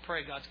hope and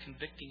pray God's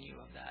convicting you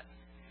of that.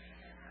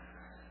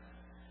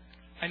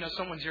 I know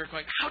someone's here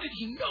going, how did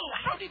he know?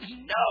 How did he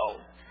know?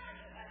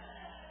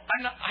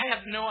 I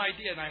have no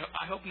idea, and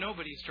I hope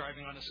nobody's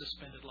driving on a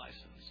suspended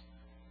license.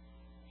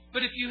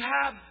 But if you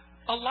have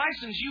a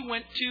license, you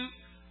went to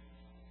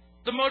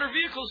the motor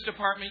vehicles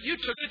department, you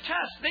took a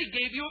test, they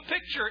gave you a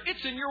picture,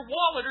 it's in your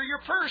wallet or your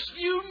purse,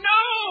 you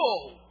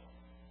know!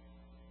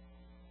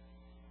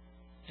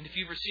 And if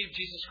you've received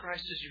Jesus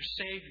Christ as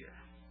your Savior,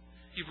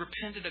 you've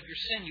repented of your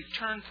sin, you've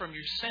turned from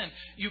your sin,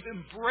 you've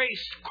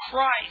embraced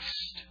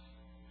Christ,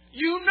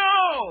 you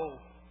know!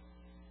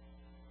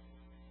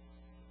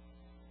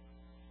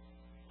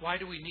 Why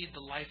do we need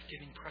the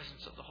life-giving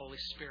presence of the Holy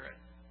Spirit?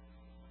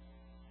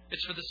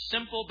 It's for the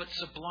simple but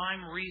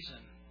sublime reason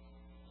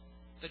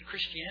that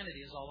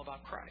Christianity is all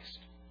about Christ.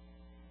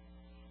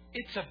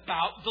 It's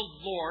about the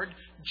Lord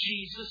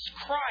Jesus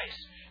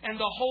Christ. And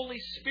the Holy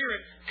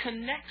Spirit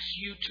connects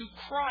you to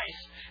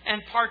Christ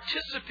and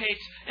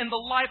participates in the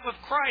life of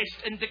Christ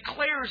and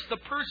declares the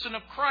person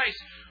of Christ.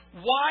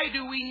 Why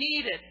do we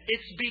need it?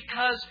 It's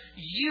because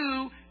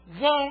you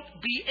won't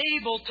be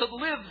able to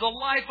live the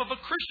life of a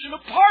Christian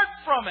apart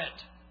from it.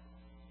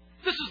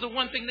 This is the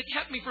one thing that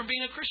kept me from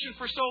being a Christian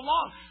for so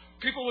long.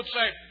 People would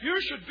say, you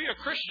should be a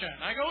Christian.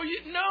 I go,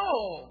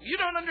 no, you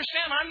don't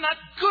understand. I'm not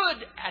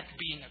good at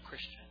being a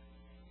Christian.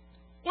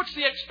 What's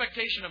the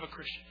expectation of a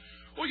Christian?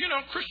 Well,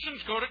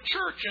 Christians go to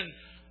church and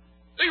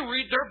they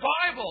read their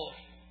Bible.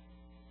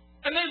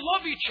 And they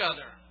love each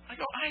other. I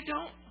go, I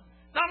don't.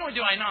 Not only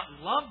do I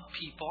not love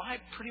people, I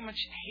pretty much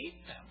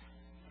hate them.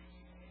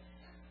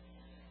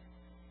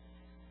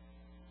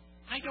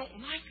 I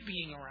don't like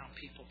being around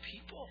people.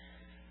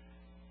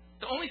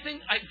 The only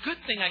good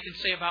thing I can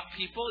say about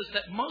people is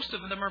that most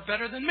of them are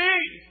better than me.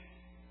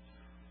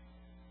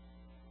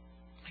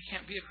 I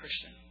can't be a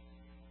Christian.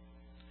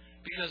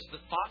 Because the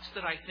thoughts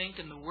that I think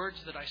and the words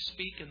that I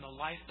speak and the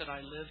life that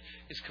I live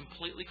is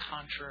completely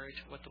contrary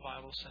to what the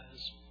Bible says.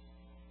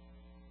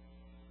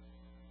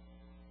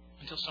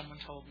 Until someone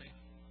told me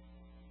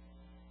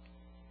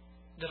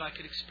that I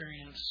could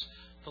experience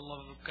the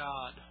love of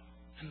God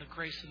and the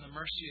grace and the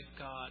mercy of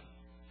God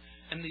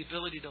and the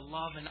ability to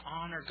love and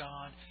honor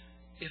God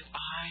if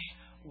I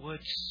would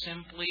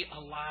simply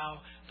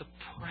allow the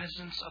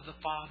presence of the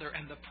Father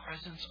and the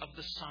presence of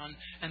the Son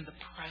and the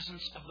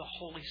presence of the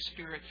Holy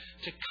Spirit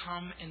to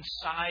come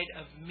inside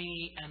of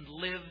me and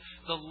live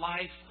the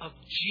life of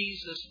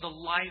Jesus, the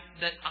life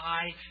that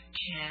I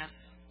can't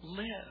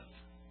live.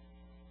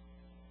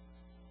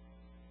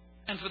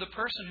 And for the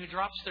person who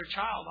drops their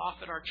child off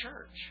at our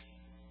church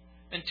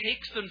and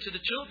takes them to the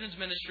children's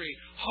ministry,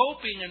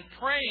 hoping and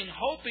praying,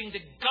 hoping to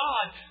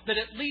God that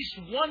at least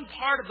one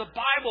part of the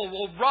Bible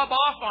will rub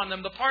off on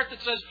them, the part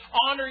that says,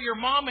 honor your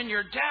mom and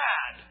your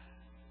dad.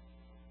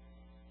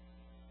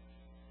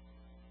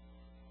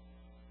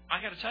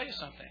 I got to tell you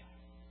something.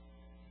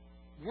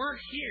 We're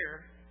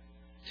here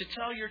to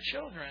tell your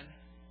children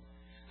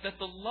that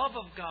the love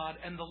of God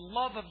and the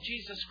love of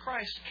Jesus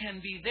Christ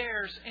can be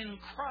theirs in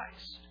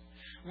Christ.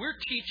 We're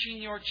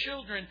teaching your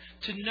children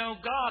to know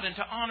God and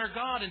to honor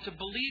God and to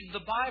believe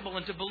the Bible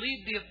and to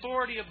believe the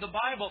authority of the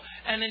Bible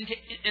and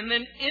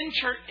then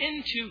enter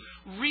into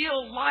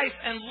real life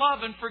and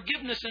love and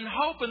forgiveness and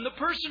hope in the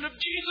person of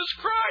Jesus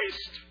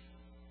Christ.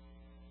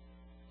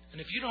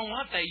 And if you don't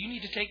want that, you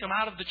need to take them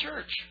out of the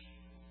church.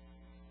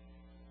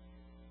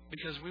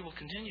 Because we will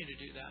continue to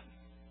do that.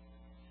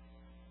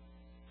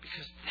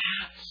 Because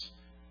that's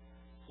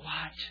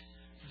what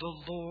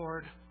the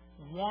Lord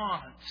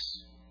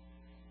wants.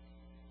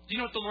 Do you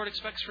know what the Lord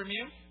expects from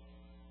you?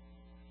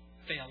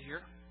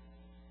 Failure.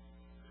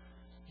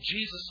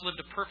 Jesus lived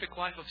a perfect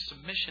life of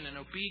submission and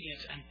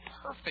obedience and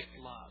perfect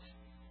love.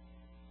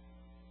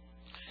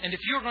 And if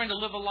you're going to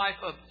live a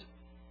life of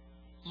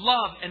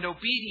love and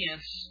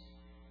obedience,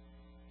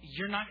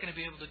 you're not going to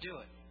be able to do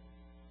it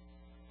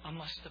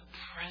unless the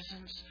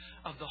presence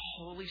of the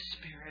Holy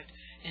Spirit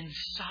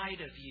inside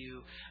of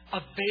you,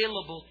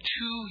 available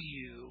to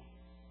you,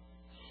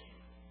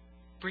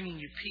 bringing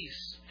you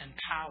peace and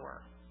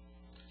power.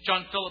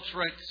 John Phillips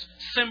writes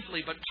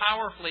simply but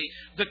powerfully,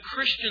 the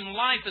Christian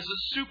life is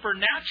a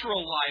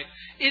supernatural life.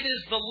 It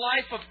is the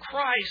life of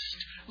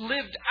Christ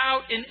lived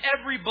out in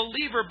every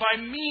believer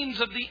by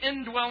means of the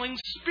indwelling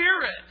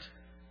Spirit.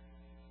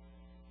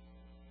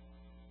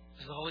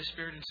 Is the Holy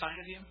Spirit inside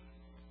of you?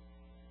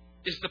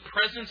 Is the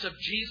presence of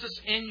Jesus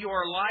in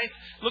your life?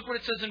 Look what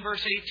it says in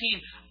verse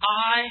 18.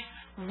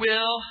 I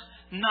will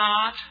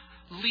not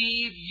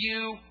leave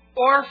you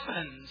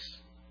orphans.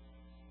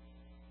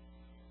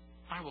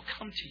 I will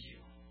come to you.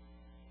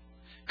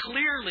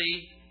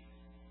 Clearly,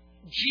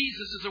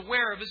 Jesus is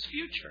aware of his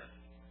future.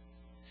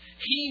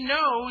 He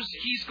knows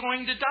he's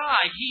going to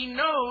die. He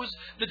knows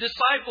the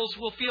disciples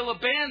will feel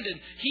abandoned.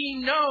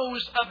 He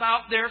knows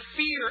about their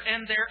fear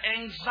and their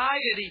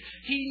anxiety.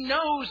 He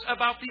knows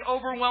about the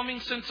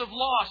overwhelming sense of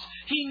loss.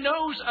 He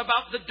knows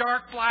about the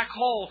dark black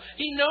hole.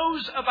 He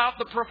knows about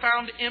the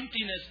profound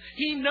emptiness.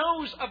 He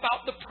knows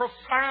about the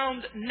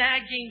profound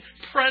nagging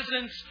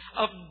presence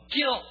of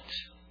guilt.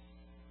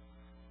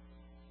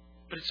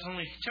 But it's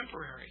only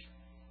temporary.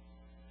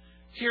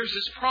 Here's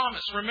his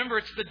promise. Remember,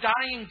 it's the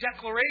dying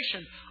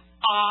declaration.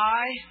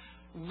 I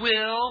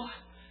will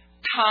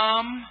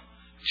come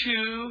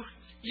to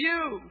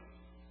you.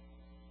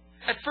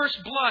 At first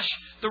blush,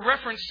 the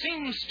reference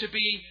seems to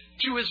be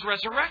to his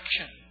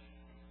resurrection.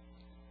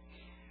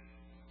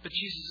 But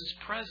Jesus is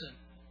present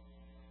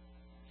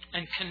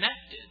and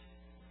connected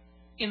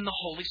in the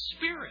Holy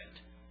Spirit.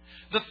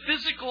 The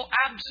physical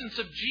absence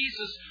of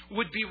Jesus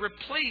would be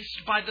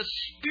replaced by the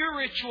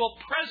spiritual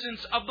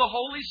presence of the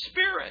Holy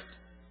Spirit.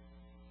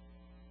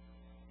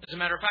 As a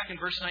matter of fact, in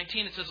verse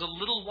 19 it says, a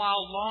little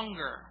while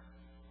longer,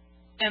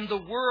 and the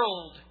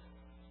world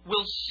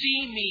will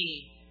see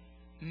me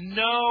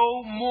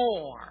no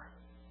more.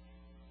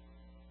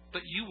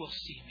 But you will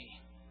see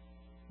me.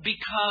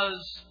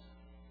 Because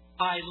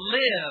I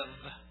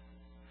live,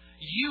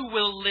 you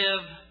will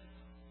live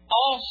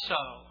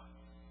also.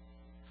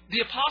 The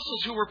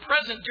apostles who were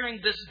present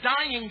during this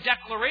dying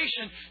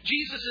declaration,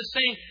 Jesus is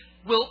saying,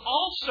 will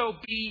also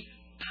be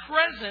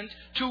present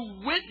to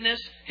witness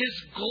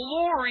his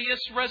glorious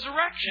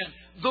resurrection.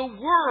 The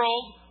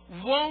world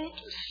won't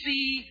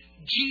see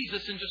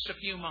Jesus in just a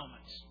few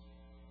moments.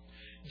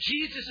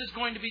 Jesus is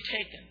going to be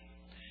taken.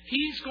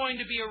 He's going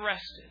to be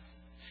arrested.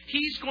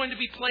 He's going to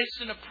be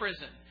placed in a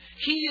prison.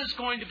 He is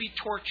going to be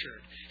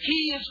tortured.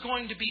 He is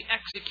going to be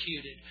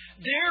executed.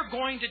 They're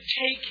going to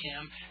take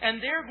him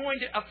and they're going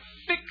to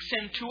affix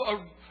him to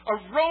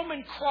a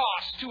Roman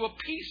cross, to a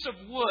piece of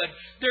wood.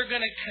 They're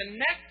going to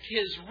connect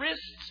his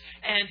wrists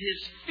and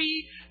his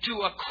feet to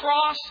a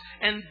cross,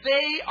 and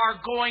they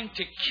are going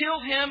to kill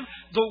him.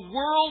 The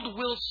world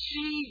will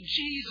see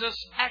Jesus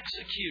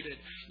executed.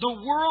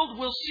 The world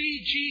will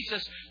see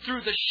Jesus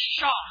through the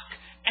shock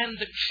and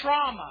the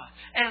trauma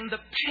and the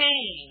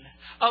pain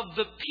of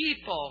the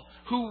people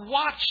who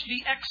watch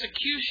the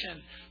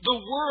execution.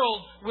 The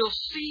world will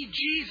see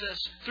Jesus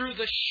through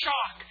the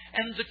shock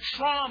and the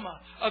trauma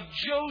of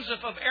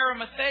Joseph of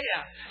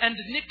Arimathea and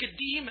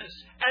Nicodemus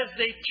as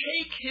they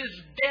take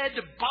his dead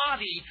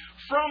body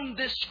from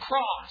this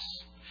cross,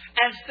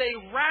 as they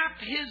wrap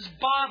his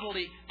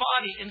body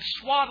in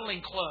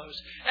swaddling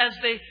clothes, as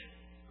they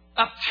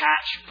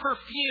attach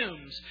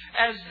perfumes,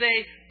 as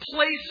they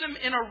place him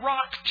in a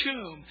rock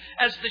tomb,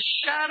 as the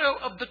shadow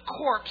of the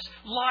corpse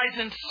lies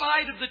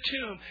inside of the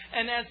tomb,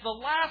 and as the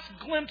last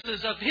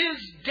glimpses of his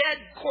dead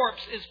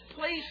corpse is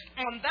placed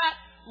on that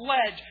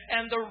ledge,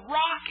 and the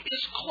rock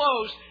is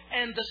closed,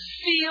 and the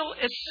seal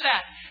is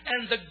set,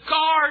 and the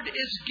guard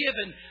is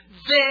given,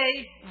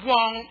 they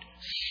won't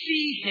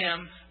see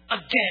him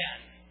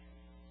again.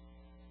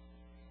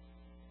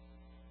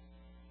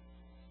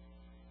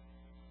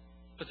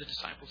 But the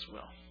disciples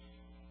will.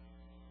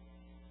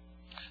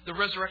 The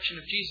resurrection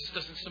of Jesus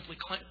doesn't simply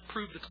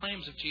prove the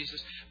claims of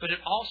Jesus, but it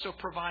also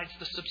provides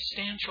the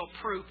substantial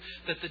proof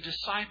that the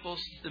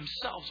disciples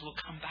themselves will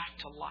come back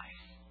to life.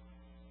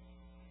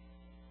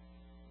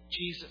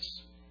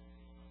 Jesus,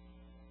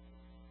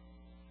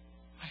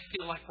 I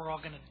feel like we're all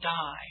going to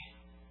die.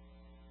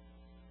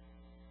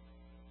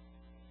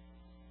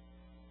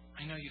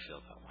 I know you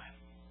feel that way.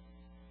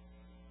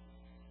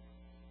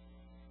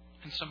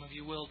 And some of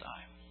you will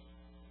die.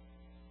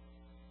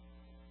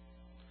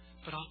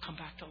 But I'll come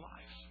back to life.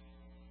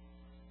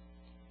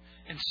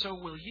 And so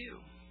will you.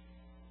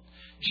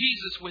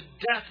 Jesus with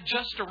death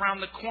just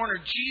around the corner.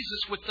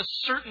 Jesus with the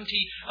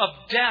certainty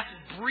of death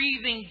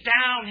breathing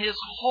down his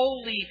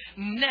holy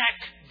neck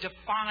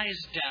defies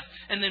death.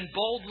 And then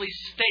boldly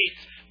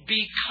states,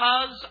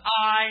 because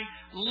I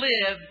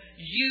live,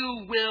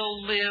 you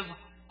will live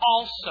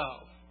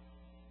also.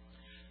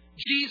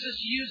 Jesus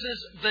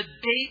uses the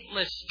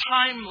dateless,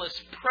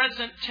 timeless,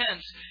 present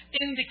tense,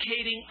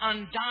 indicating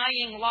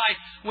undying life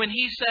when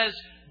He says,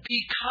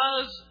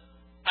 because,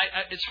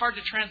 it's hard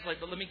to translate,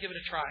 but let me give it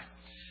a try.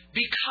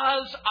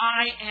 Because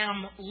I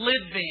am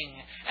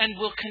living and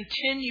will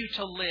continue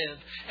to live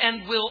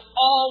and will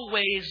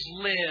always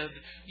live,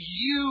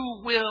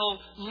 you will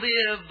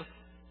live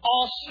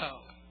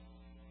also.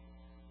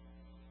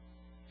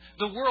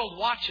 The world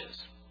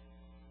watches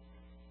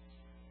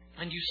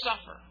and you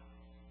suffer.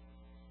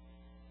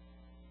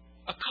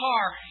 A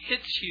car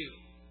hits you.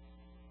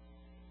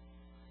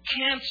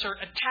 Cancer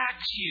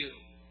attacks you.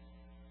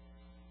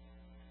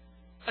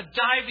 A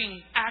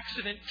diving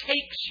accident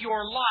takes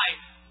your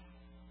life.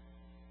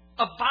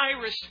 A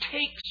virus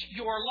takes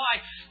your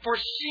life for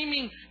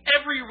seeming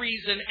every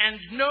reason and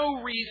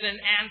no reason,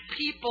 and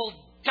people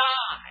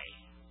die.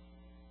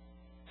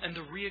 And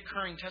the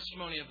reoccurring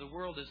testimony of the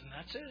world is, and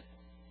that's it.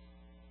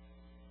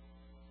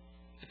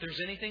 If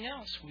there's anything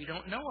else, we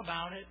don't know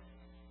about it.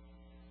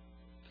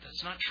 But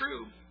that's not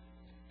true.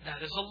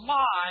 That is a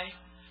lie.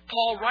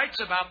 Paul writes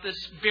about this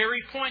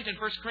very point in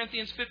 1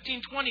 Corinthians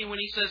 15:20 when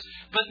he says,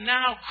 "But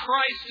now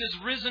Christ is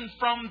risen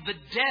from the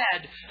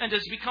dead and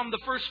has become the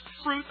first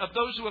fruit of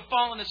those who have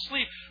fallen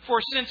asleep. For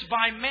since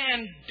by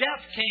man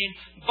death came,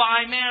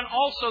 by man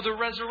also the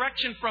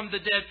resurrection from the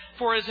dead.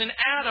 For as in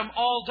Adam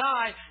all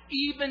die,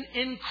 even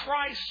in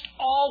Christ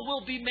all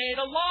will be made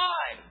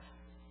alive."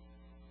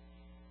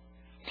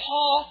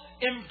 Paul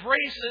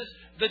embraces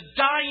the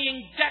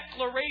dying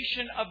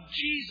declaration of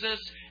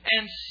Jesus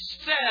and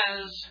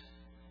says,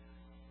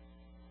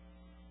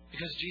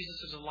 because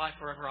Jesus is alive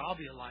forever, I'll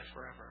be alive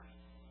forever.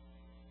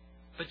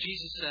 But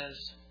Jesus says,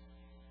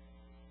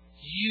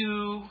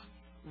 you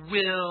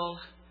will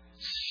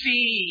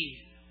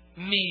see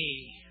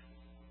me.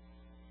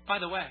 By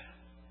the way,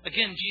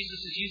 again, Jesus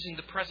is using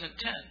the present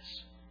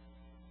tense.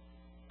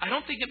 I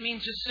don't think it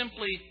means just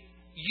simply,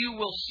 you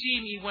will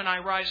see me when I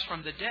rise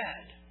from the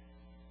dead.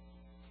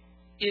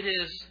 It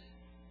is,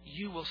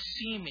 you will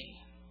see me.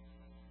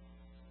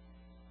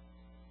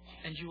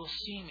 And you will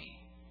see me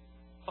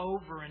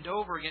over and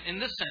over again. In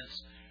this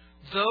sense,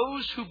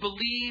 those who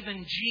believe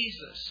in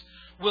Jesus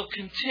will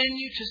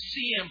continue to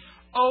see Him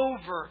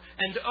over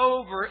and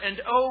over and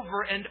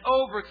over and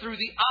over through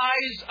the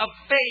eyes of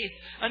faith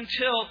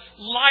until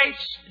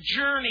life's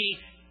journey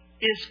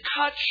is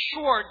cut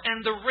short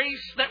and the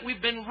race that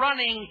we've been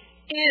running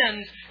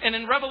ends. And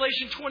in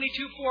Revelation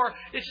 22:4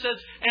 it says,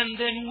 and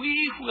then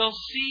we will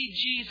see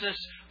Jesus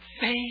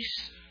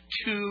face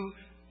to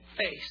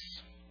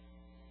face.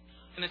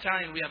 In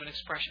Italian we have an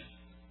expression,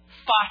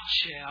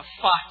 face a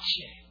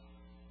face.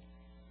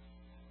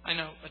 I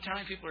know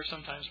Italian people are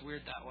sometimes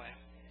weird that way.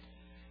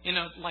 You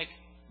know, like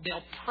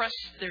they'll press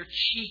their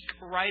cheek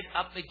right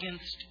up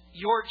against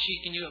your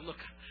cheek and you go, look,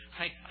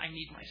 I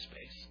need my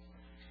space.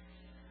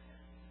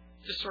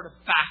 Just sort of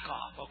back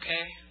off,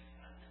 okay?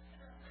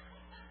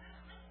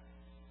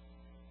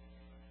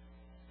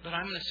 But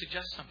I'm going to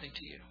suggest something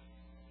to you.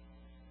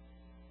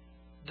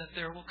 That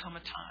there will come a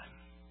time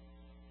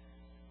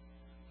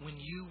when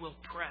you will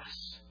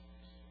press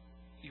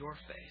your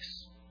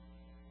face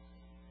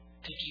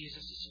to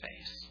Jesus'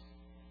 face.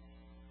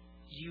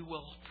 You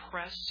will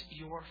press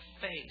your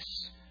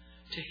face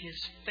to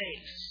His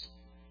face.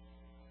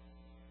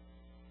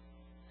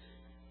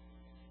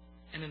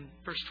 And in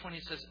verse 20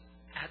 it says,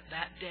 at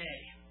that day,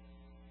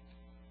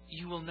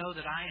 you will know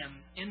that I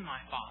am in my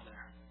Father,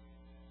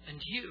 and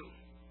you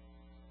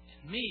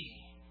in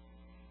me,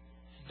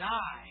 and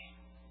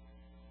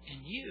I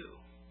in you.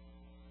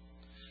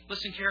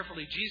 Listen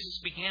carefully. Jesus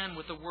began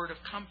with a word of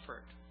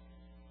comfort.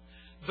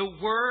 The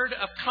word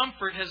of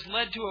comfort has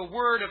led to a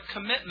word of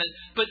commitment,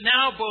 but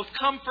now both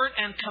comfort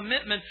and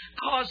commitment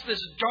cause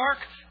this dark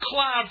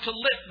cloud to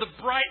lift.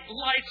 The bright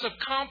lights of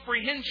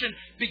comprehension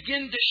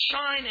begin to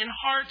shine in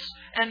hearts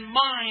and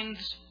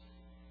minds.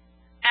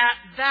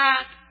 At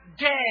that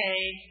day,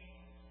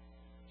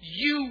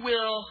 you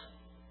will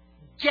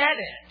get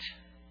it.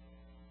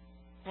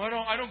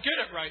 Well, I don't get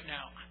it right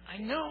now. I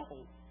know.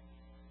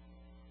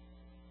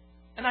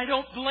 And I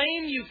don't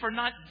blame you for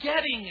not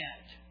getting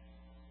it.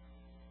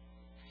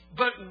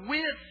 But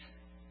with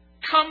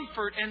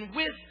comfort and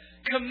with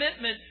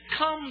commitment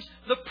comes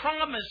the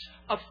promise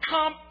of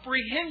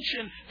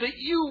comprehension that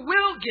you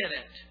will get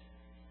it.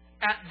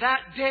 At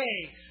that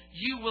day,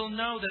 you will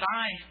know that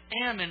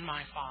I am in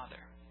my Father,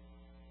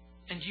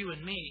 and you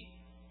in me,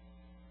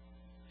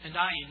 and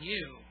I in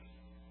you.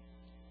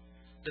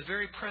 The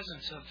very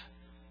presence of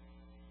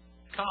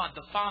God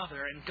the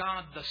Father and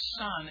God the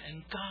Son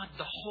and God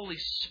the Holy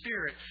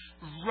Spirit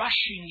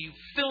rushing you,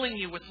 filling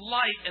you with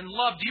light and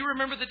love. Do you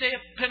remember the day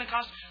of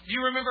Pentecost? Do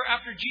you remember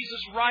after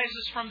Jesus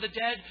rises from the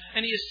dead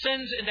and He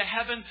ascends into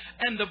heaven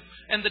and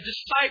the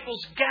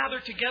disciples gather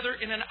together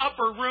in an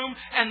upper room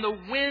and the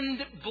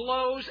wind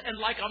blows and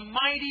like a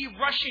mighty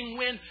rushing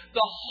wind,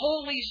 the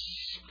Holy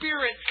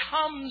Spirit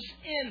comes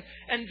in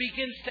and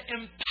begins to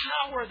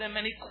empower them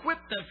and equip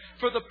them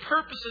for the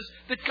purposes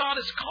that God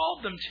has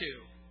called them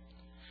to.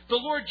 The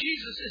Lord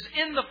Jesus is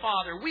in the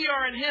Father. We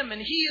are in Him and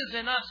He is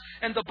in us.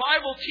 And the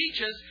Bible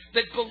teaches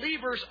that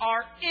believers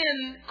are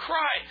in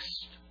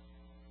Christ.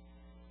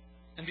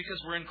 And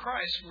because we're in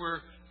Christ,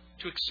 we're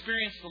to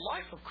experience the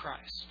life of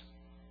Christ.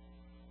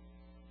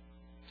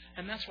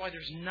 And that's why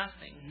there's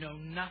nothing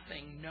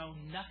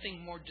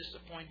more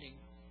disappointing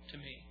to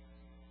me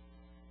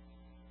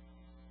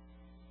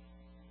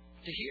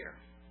to hear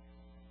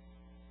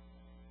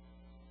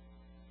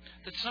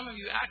that some of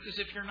you act as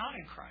if you're not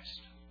in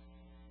Christ.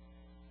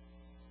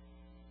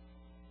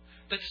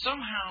 That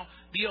somehow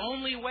the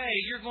only way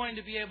you're going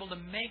to be able to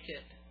make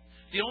it,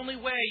 the only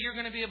way you're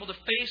going to be able to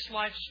face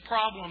life's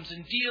problems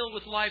and deal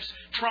with life's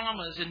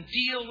traumas and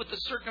deal with the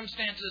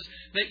circumstances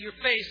that you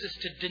face is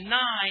to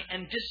deny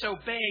and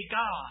disobey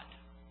God.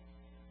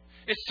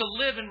 It's to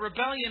live in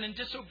rebellion and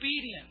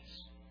disobedience.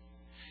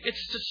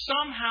 It's to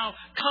somehow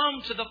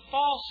come to the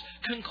false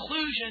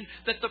conclusion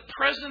that the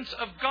presence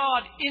of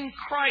God in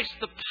Christ,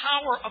 the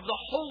power of the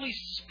Holy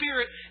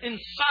Spirit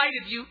inside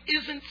of you,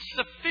 isn't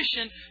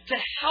sufficient to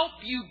help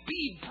you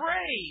be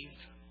brave.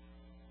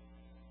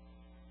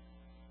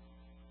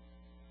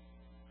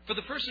 For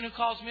the person who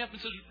calls me up and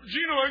says,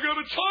 Gino, I got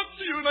to talk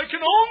to you and I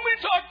can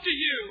only talk to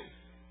you.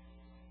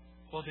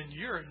 Well, then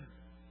you're in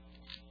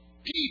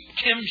deep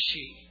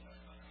kimchi.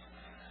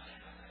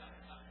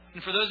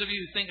 And for those of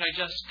you who think I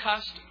just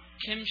cussed,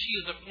 kimchi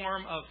is a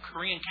form of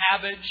Korean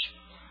cabbage.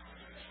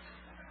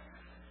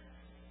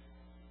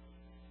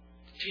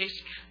 It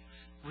tastes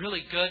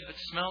really good, but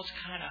smells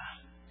kind of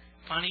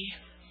funny.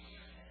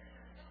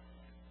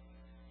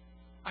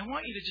 I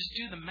want you to just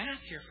do the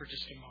math here for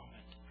just a moment.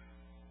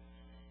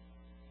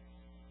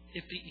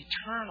 If the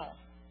eternal,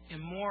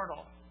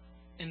 immortal,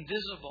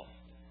 invisible,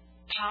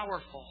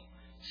 powerful,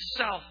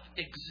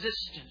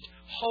 self-existent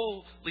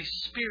Holy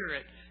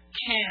Spirit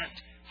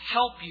can't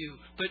help you,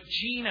 but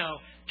Gino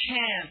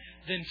can,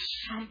 then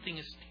something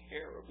is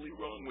terribly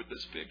wrong with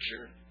this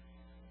picture.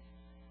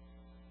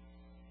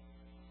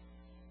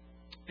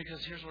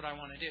 Because here's what I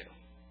want to do.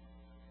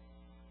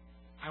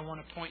 I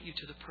want to point you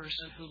to the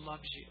person who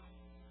loves you,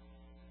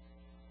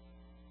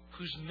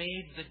 who's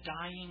made the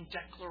dying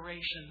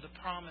declaration, the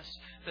promise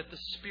that the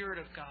Spirit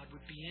of God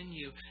would be in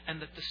you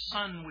and that the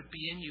Son would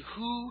be in you.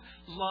 Who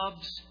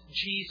loves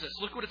Jesus?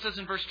 Look what it says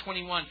in verse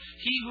 21.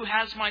 He who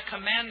has my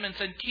commandments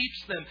and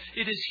keeps them,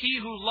 it is he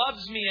who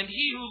loves me, and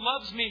he who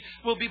loves me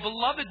will be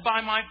beloved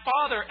by my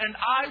Father, and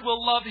I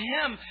will love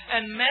him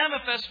and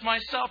manifest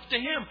myself to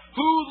him.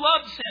 Who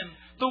loves him?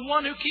 The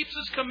one who keeps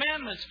his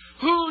commandments.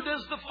 Who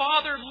does the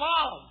Father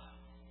love?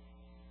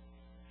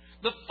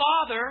 The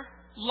Father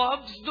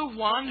loves the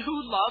one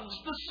who loves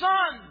the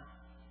Son.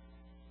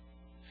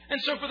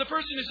 And so for the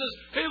person who says,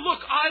 hey, look,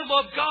 I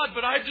love God,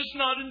 but I'm just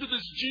not into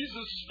this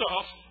Jesus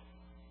stuff.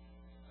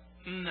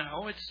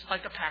 No, it's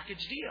like a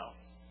package deal.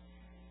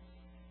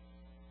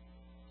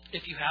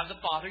 If you have the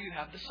Father, you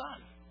have the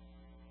Son.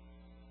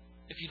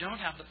 If you don't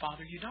have the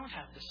Father, you don't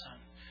have the Son.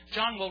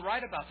 John will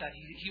write about that.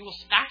 He will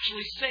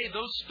actually say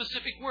those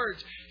specific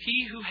words.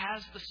 He who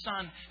has the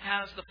Son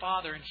has the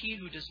Father, and he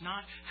who does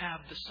not have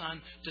the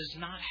Son does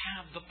not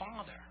have the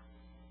Father.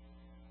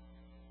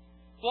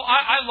 Well,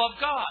 I love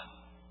God.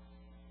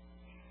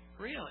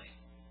 Really?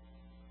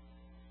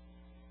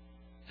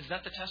 Is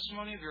that the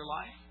testimony of your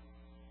life?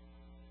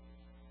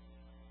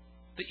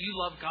 That you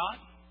love God?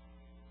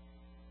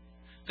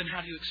 Then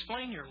how do you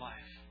explain your life?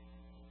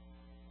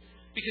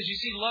 Because you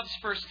see, love's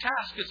first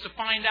task is to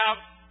find out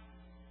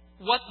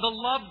what the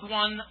loved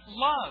one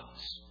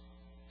loves.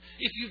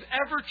 If you've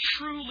ever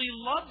truly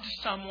loved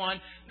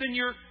someone, then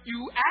you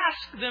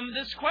ask them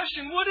this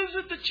question: what is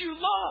it that you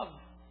love?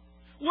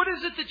 What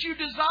is it that you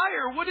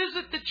desire? What is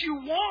it that you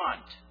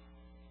want?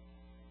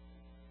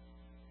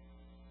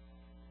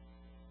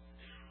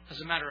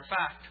 As a matter of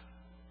fact,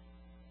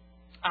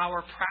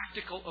 our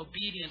practical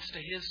obedience to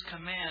His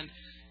command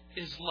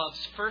is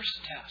love's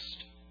first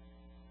test,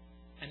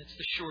 and it's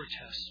the sure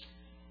test.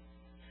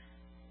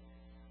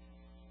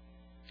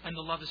 And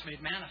the love is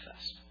made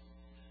manifest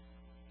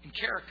in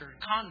character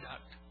and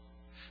conduct.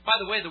 By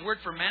the way, the word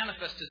for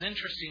manifest is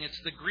interesting.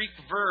 It's the Greek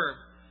verb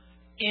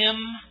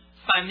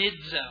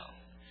emphanizo.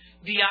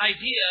 The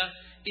idea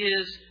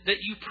is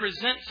that you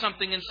present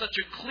something in such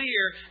a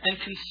clear and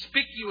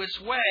conspicuous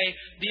way,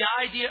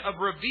 the idea of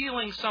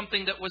revealing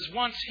something that was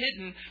once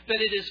hidden, that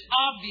it is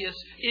obvious,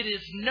 it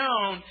is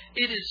known,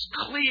 it is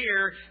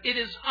clear, it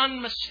is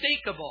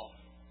unmistakable.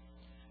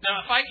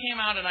 Now, if I came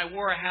out and I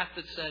wore a hat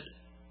that said,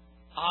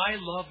 I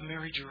love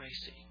Mary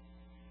Geraci,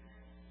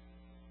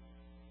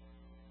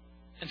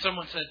 and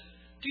someone said,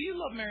 do you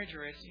love Mary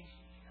Geraci?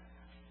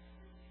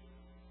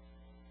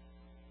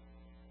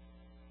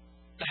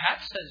 The hat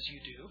says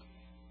you do.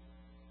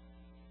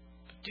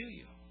 But do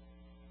you?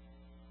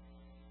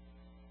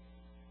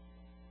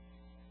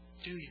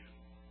 Do you?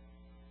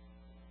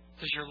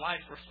 Does your life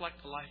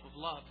reflect the life of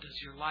love?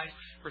 Does your life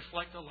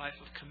reflect a life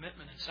of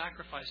commitment and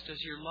sacrifice?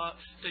 Does your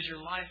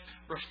life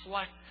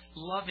reflect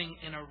loving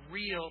in a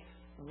real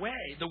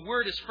way? The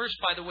word is first,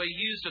 by the way,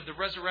 used of the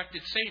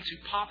resurrected saints who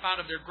pop out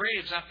of their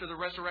graves after the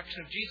resurrection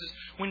of Jesus.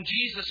 When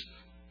Jesus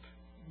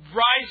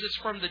rises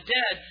from the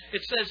dead,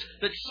 it says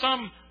that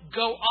some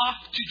go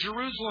off to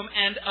Jerusalem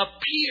and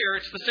appear.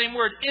 It's the same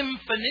word,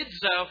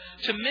 emphanizo,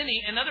 to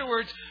many. In other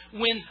words,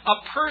 when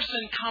a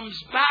person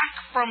comes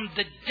back from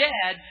the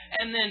dead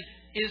and then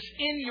is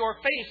in your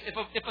face,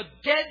 if a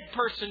dead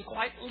person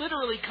quite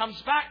literally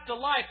comes back to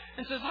life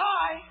and says,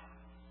 "Hi,"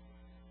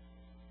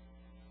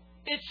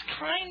 it's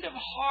kind of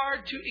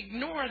hard to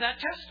ignore that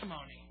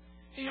testimony.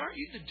 "Hey, aren't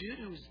you the dude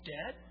who was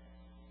dead?"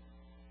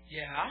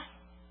 "Yeah."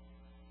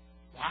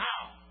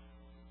 "Wow."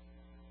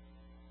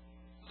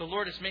 The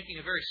Lord is making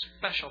a very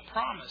special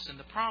promise, and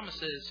the promise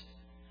is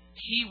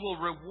He will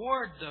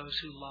reward those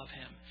who love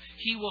Him.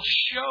 He will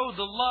show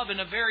the love in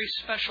a very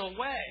special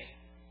way.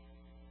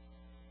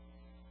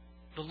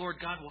 The Lord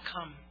God will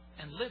come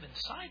and live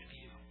inside of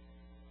you.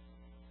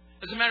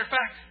 As a matter of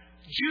fact,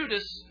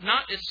 Judas,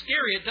 not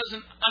Iscariot,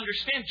 doesn't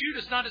understand.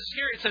 Judas, not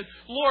Iscariot, said,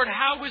 "Lord,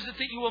 how is it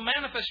that you will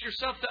manifest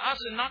yourself to us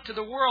and not to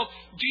the world?"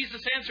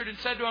 Jesus answered and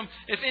said to him,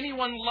 "If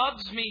anyone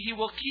loves me, he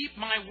will keep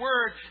my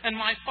word, and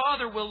my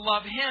Father will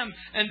love him,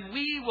 and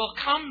we will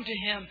come to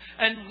him,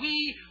 and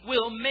we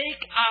will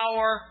make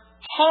our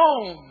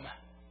home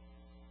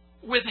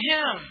with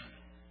him."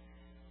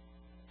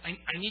 I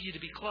need you to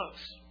be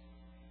close.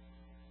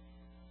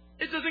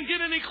 It doesn't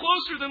get any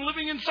closer than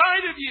living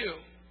inside of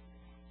you.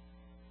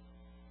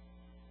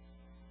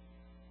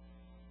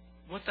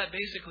 What that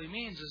basically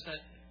means is that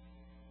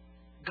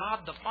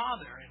God the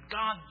Father and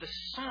God the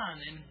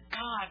Son and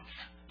God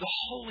the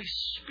Holy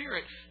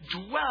Spirit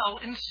dwell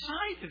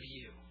inside of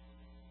you.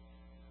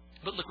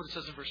 But look what it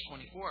says in verse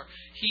 24.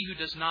 "He who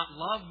does not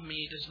love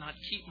me does not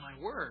keep my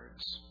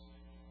words."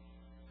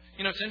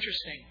 You know, it's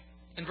interesting.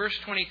 In verse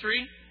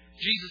 23,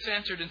 Jesus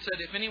answered and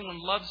said, "If anyone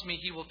loves me,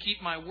 he will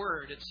keep my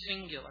word." It's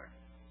singular.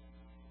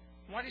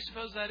 Why do you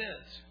suppose that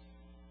is?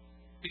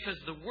 Because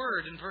the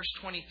word in verse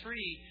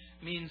 23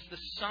 means the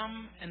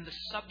sum and the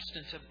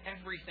substance of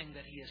everything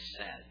that He has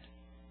said.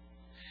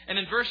 And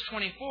in verse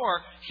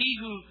 24, "He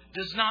who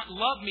does not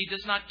love me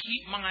does not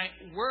keep my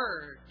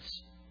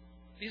words."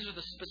 These are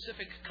the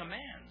specific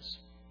commands.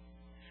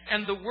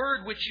 "And the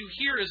word which you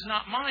hear is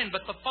not mine,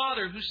 but the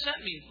Father who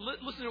sent me."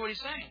 Listen to what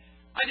He's saying.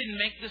 I didn't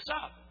make this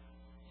up.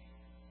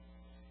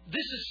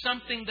 This is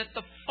something that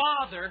the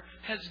Father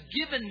has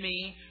given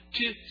me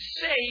to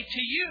say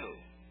to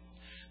you.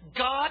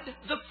 God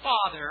the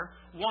Father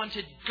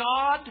wanted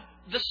God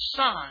the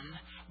Son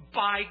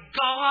by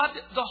God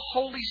the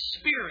Holy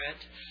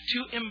Spirit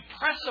to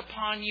impress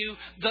upon you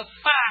the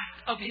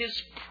fact of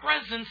His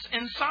presence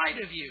inside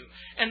of you.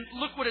 And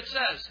look what it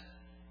says.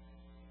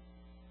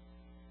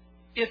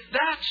 If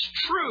that's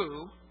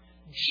true,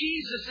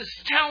 Jesus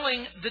is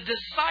telling the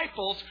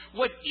disciples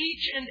what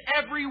each and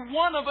every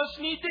one of us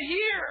need to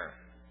hear.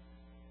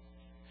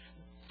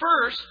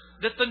 First,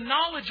 that the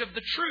knowledge of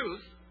the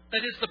truth,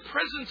 that is the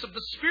presence of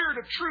the Spirit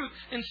of truth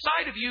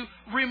inside of you,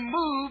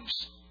 removes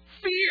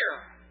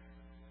fear.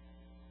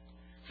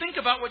 Think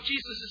about what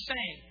Jesus is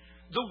saying.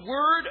 The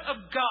Word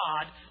of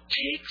God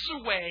takes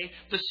away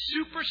the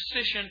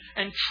superstition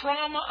and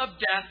trauma of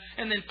death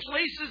and then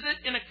places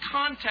it in a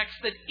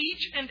context that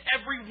each and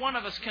every one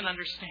of us can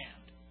understand.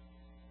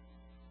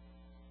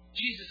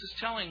 Jesus is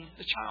telling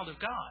the child of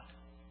God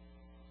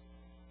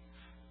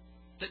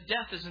that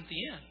death isn't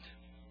the end.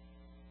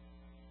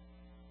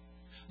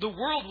 The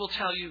world will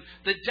tell you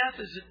that death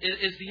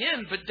is the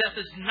end, but death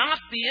is not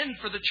the end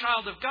for the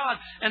child of God.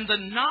 And the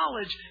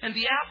knowledge and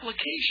the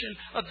application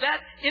of that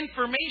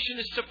information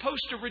is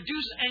supposed to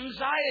reduce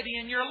anxiety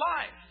in your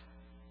life.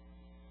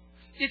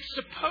 It's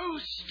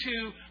supposed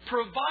to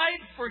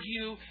provide for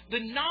you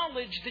the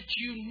knowledge that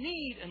you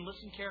need, and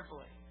listen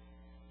carefully,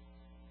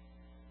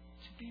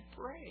 to be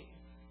brave.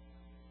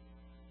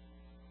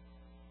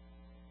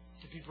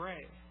 To be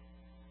brave.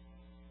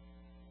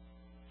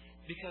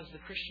 Because the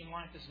Christian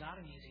life is not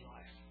an easy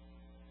life.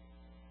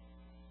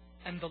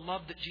 And the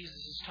love that Jesus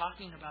is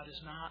talking about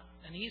is not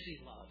an easy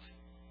love.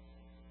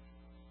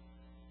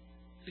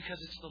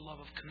 Because it's the love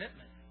of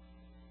commitment.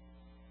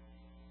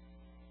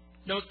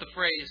 Note the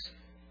phrase,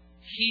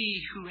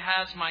 "He who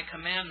has my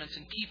commandments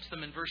and keeps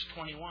them," in verse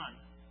 21.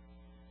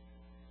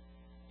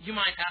 You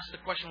might ask the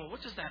question, well,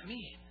 what does that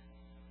mean?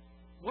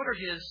 What are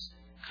His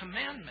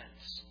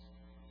commandments?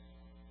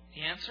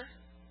 The answer?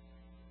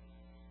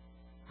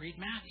 Read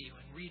Matthew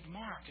and read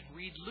Mark and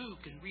read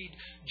Luke and read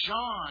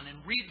John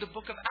and read the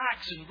book of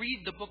Acts and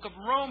read the book of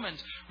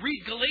Romans.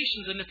 Read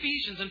Galatians and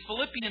Ephesians and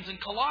Philippians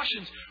and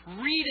Colossians.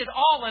 Read it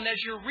all, and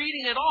as you're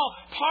reading it all,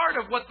 part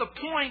of what the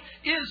point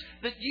is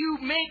that you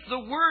make the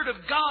Word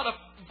of God a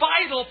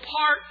vital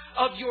part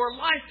of your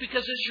life,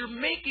 because as you're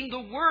making the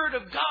Word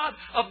of God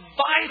a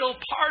vital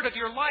part of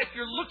your life,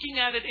 you're looking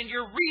at it and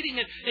you're reading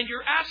it and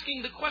you're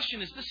asking the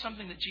question, is this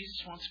something that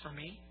Jesus wants for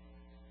me?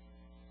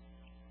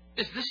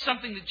 Is this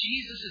something that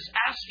Jesus is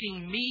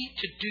asking me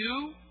to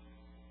do?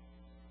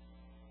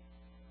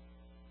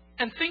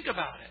 And think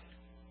about it.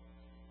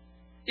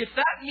 If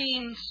that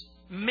means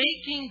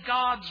making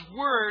God's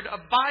Word a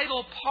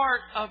vital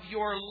part of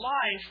your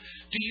life,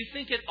 do you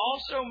think it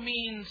also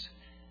means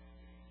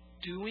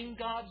doing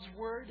God's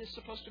Word is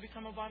supposed to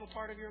become a vital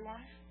part of your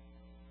life?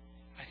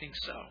 I think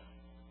so.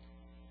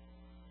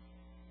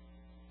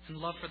 And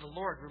love for the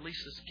Lord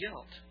releases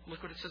guilt.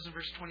 Look what it says in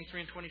verse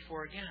 23 and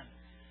 24 again.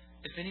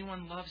 If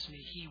anyone loves me,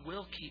 he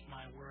will keep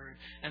my word,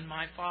 and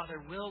my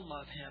Father will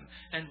love him,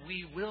 and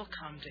we will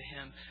come to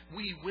him.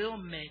 We will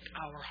make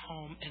our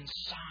home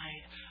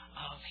inside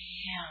of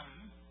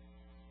him.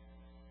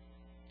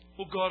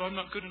 Well, God, I'm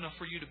not good enough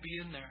for you to be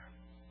in there.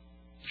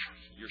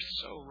 You're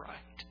so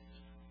right.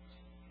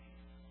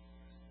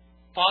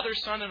 Father,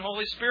 Son, and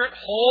Holy Spirit,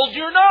 hold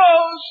your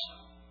nose.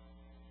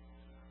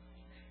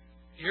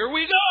 Here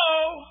we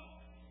go.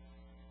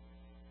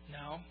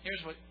 No,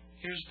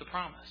 here's the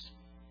promise.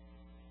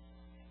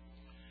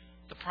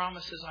 The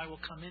promise is I will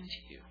come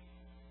into you.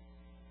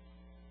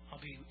 I'll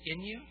be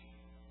in you,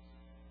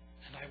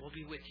 and I will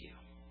be with you.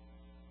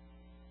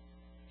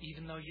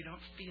 Even though you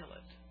don't feel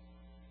it.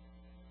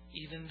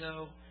 Even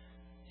though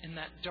in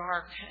that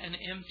dark and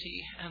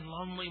empty and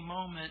lonely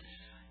moment,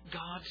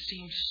 God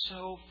seems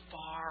so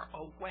far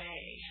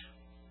away.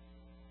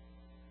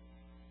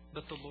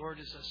 But the Lord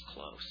is as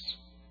close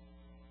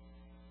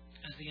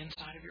as the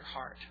inside of your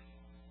heart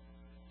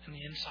and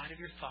the inside of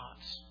your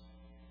thoughts.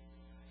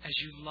 As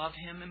you love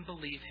Him and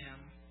believe Him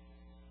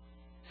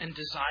and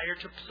desire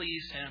to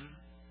please Him.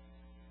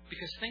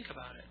 Because think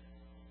about it.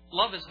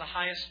 Love is the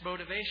highest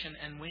motivation.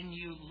 And when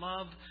you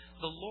love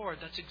the Lord,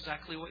 that's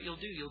exactly what you'll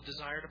do. You'll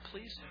desire to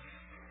please Him.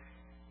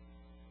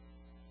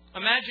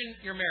 Imagine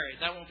you're married.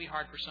 That won't be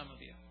hard for some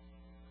of you.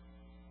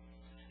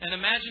 And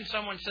imagine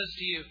someone says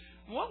to you,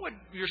 what would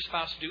your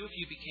spouse do if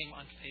you became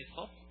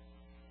unfaithful?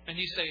 And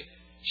you say,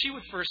 she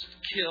would first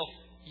kill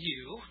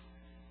you,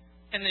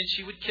 and then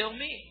she would kill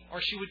me,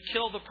 or she would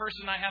kill the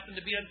person I happen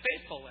to be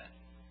unfaithful with.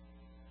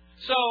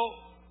 So,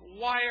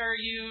 why are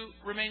you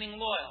remaining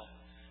loyal?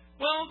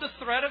 Well, the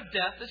threat of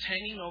death is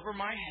hanging over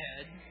my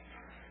head.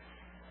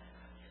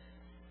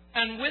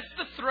 And with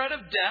the threat of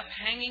death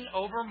hanging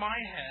over my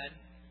head,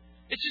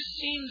 it just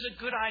seems a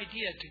good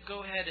idea to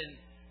go ahead and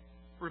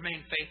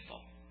remain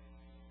faithful.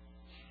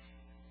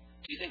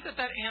 Do you think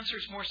that answer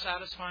is more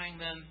satisfying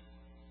than,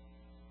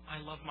 I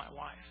love my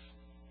wife.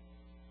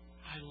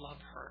 I love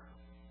her.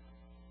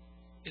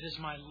 It is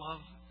my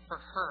love for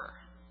her,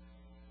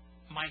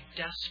 my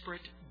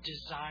desperate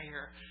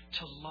desire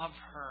to love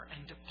her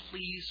and to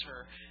please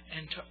her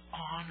and to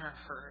honor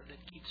her that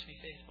keeps me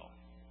faithful.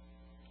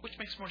 Which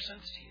makes more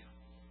sense to you?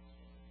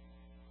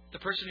 The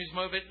person who's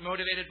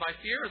motivated by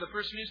fear or the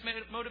person who's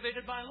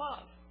motivated by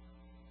love?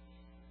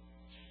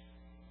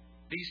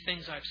 These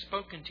things I've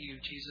spoken to you,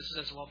 Jesus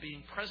says, while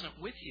being present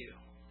with you.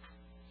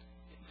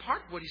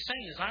 Part of what He's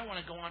saying is, I want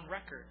to go on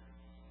record.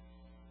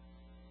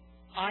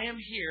 I am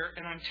here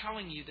and I'm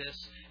telling you this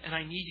and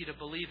I need you to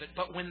believe it.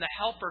 But when the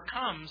Helper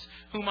comes,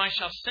 whom I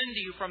shall send to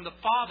you from the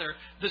Father,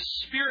 the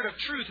Spirit of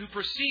truth who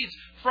proceeds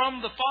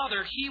from the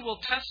Father, He will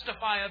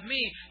testify of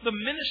me. The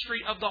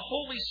ministry of the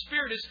Holy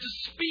Spirit is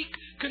to speak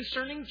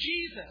concerning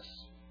Jesus.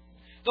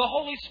 The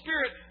Holy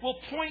Spirit will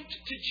point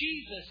to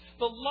Jesus,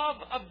 the love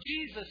of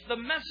Jesus, the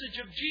message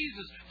of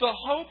Jesus, the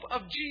hope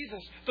of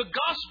Jesus, the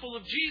gospel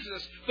of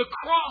Jesus, the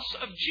cross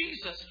of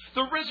Jesus,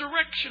 the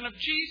resurrection of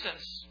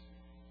Jesus.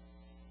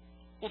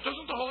 Well,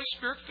 doesn't the Holy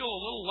Spirit feel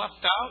a little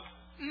left out?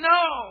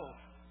 No.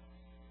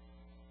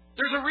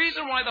 There's a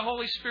reason why the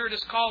Holy Spirit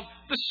is called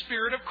the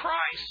Spirit of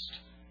Christ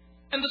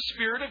and the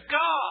Spirit of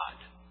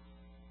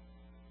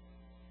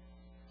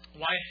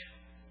God.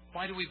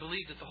 Why do we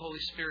believe that the Holy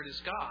Spirit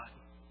is God?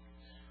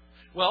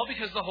 Well,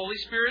 because the Holy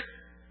Spirit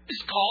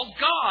is called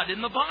God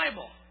in the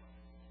Bible.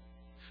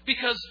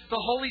 Because the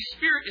Holy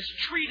Spirit is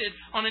treated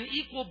on an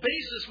equal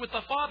basis with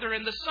the Father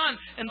and the Son.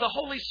 And the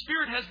Holy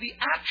Spirit has the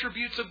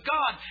attributes of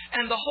God.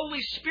 And the Holy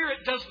Spirit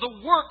does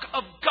the work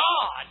of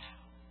God.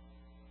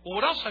 Well,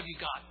 what else have you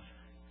got?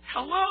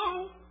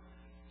 Hello?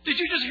 Did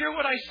you just hear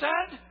what I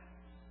said?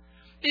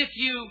 If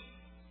you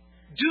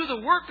do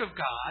the work of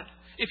God,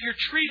 if you're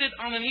treated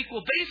on an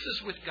equal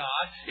basis with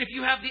God, if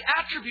you have the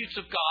attributes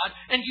of God,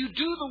 and you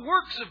do the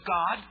works of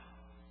God,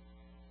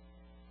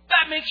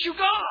 that makes you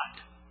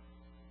God.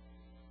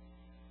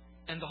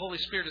 And the Holy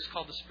Spirit is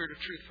called the Spirit of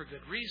truth for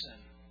good reason.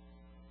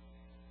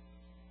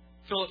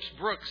 Phillips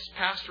Brooks,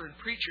 pastor and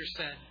preacher,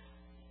 said,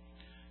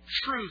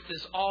 truth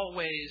is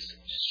always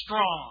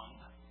strong,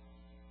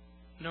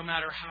 no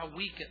matter how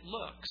weak it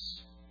looks.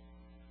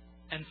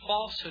 And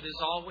falsehood is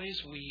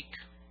always weak,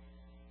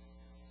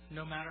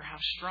 no matter how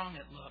strong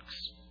it looks.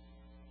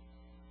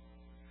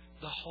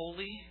 The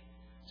Holy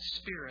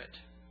Spirit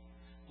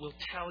will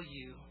tell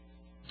you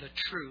the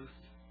truth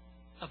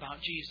about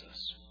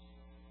Jesus.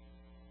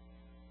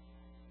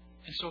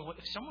 And so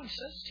if someone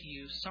says to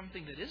you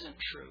something that isn't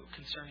true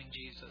concerning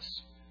Jesus,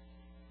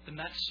 then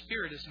that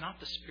spirit is not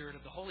the Spirit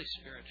of the Holy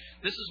Spirit.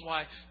 This is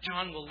why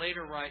John will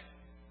later write,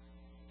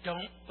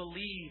 don't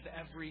believe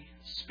every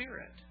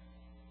spirit,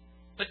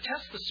 but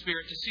test the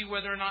Spirit to see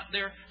whether or not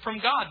they're from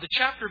God. The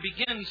chapter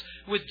begins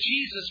with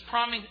Jesus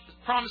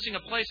promising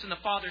a place in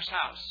the Father's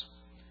house.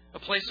 A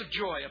place of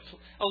joy,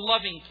 a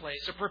loving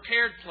place, a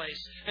prepared place,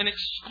 an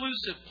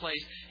exclusive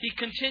place. He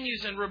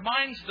continues and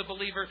reminds the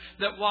believer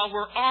that while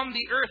we're on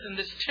the earth in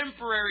this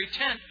temporary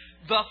tent,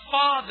 the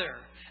Father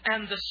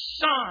and the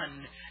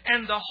Son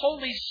and the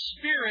Holy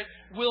Spirit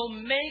will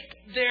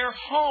make their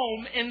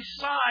home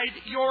inside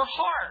your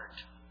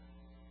heart.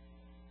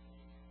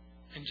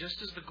 And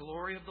just as the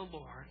glory of the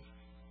Lord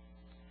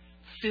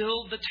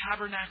filled the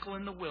tabernacle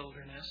in the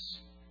wilderness,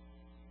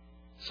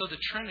 so the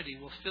Trinity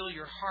will fill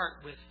your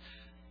heart with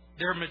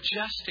their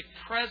majestic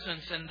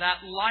presence, and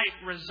that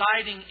light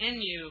residing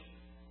in you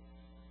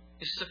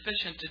is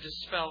sufficient to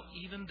dispel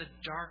even the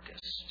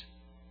darkest,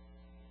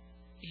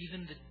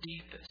 even the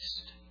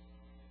deepest,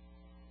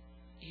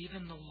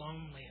 even the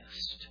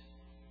loneliest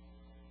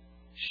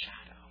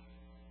shadow.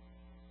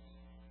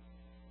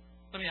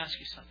 Let me ask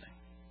you something.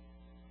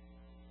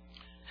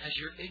 Has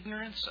your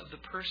ignorance of the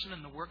person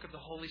and the work of the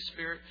Holy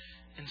Spirit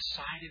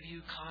inside of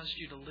you caused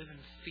you to live in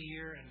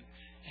fear and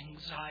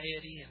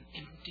anxiety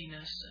and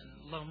emptiness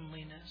and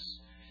loneliness,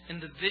 in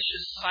the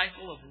vicious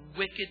cycle of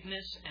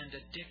wickedness and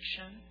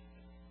addiction?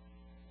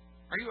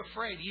 Are you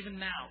afraid even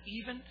now,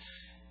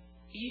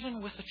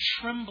 even with a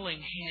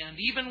trembling hand,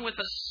 even with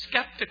a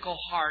skeptical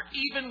heart,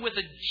 even with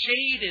a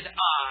jaded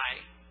eye?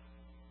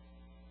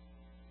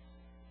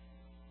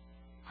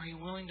 Are you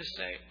willing to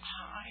say,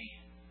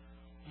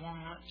 I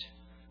want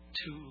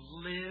to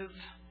live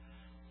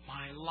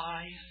my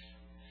life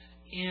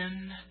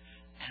in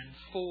and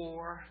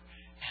for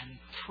and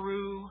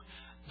through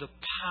the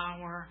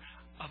power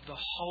of the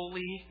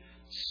Holy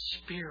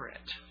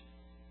Spirit?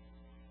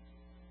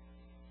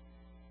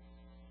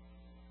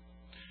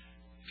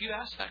 If you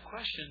ask that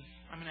question,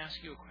 I'm going to ask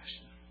you a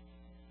question.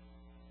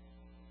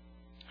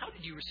 How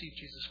did you receive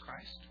Jesus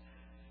Christ?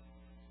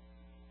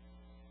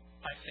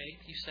 By faith,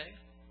 you say?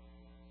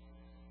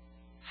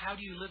 How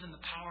do you live in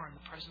the power and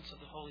the presence of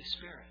the Holy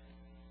Spirit?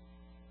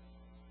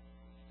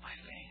 By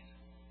faith.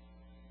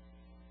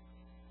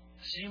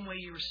 The same way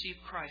you receive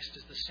Christ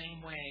is the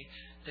same way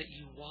that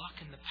you walk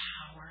in the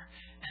power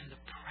and the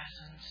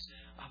presence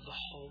of the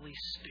Holy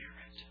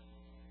Spirit.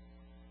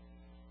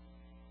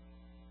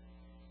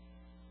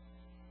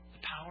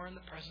 The power and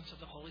the presence of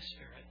the Holy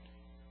Spirit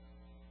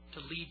to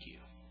lead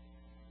you,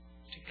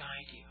 to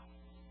guide you,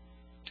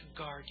 to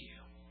guard you,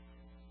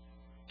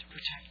 to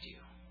protect you,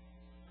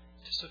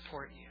 to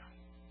support you,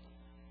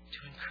 to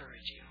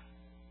encourage you,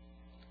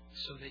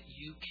 so that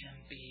you can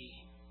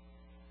be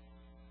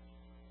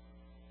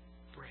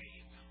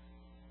brave.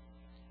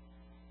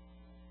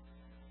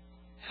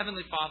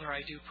 Heavenly Father,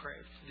 I do pray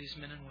for these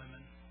men and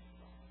women.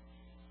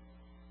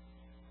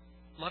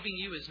 Loving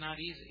you is not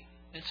easy.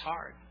 It's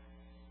hard.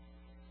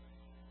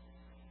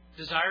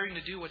 Desiring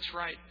to do what's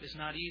right is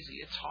not easy.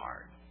 It's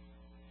hard.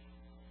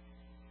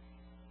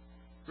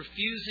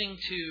 Refusing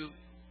to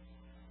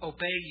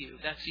obey you,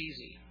 that's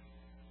easy.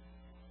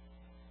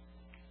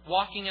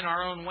 Walking in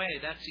our own way,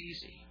 that's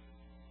easy.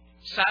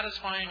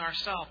 Satisfying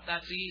ourselves,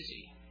 that's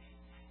easy.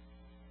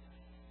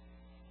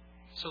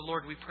 So,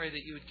 Lord, we pray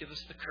that you would give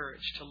us the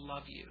courage to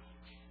love you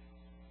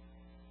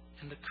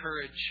and the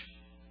courage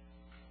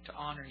to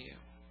honor you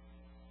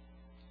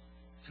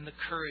and the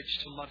courage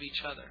to love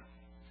each other,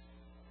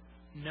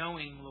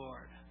 knowing,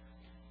 Lord,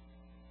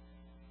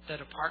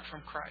 that apart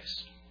from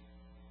Christ,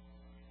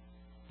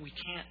 we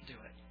can't do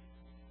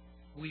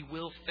it. We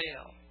will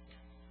fail.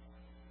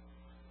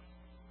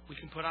 We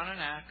can put on an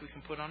act. We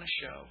can put on a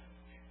show.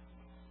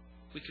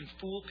 We can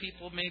fool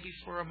people maybe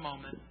for a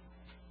moment.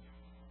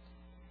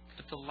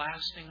 But the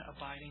lasting,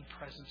 abiding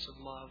presence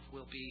of love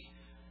will be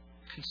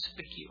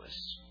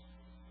conspicuous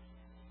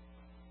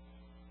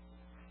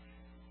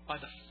by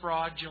the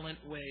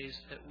fraudulent ways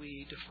that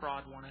we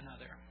defraud one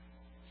another.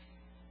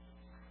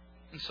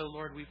 And so,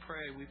 Lord, we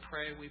pray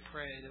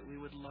that we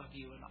would love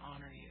you and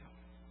honor you.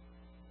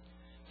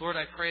 Lord,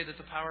 I pray that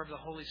the power of the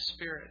Holy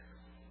Spirit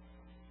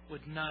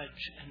would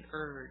nudge and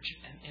urge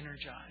and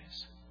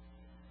energize.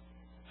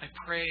 I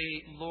pray,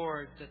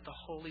 Lord, that the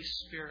Holy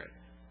Spirit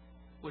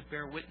would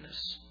bear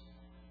witness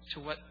to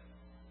what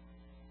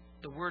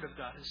the Word of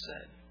God has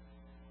said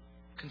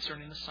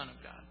concerning the Son of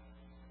God.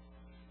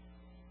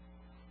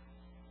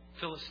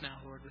 Fill us now,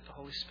 Lord, with the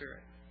Holy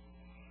Spirit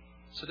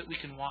so that we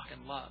can walk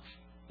in love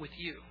with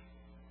you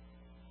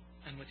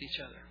and with each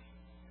other.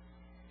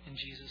 In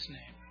Jesus'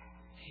 name,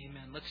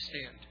 amen. Let's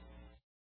stand.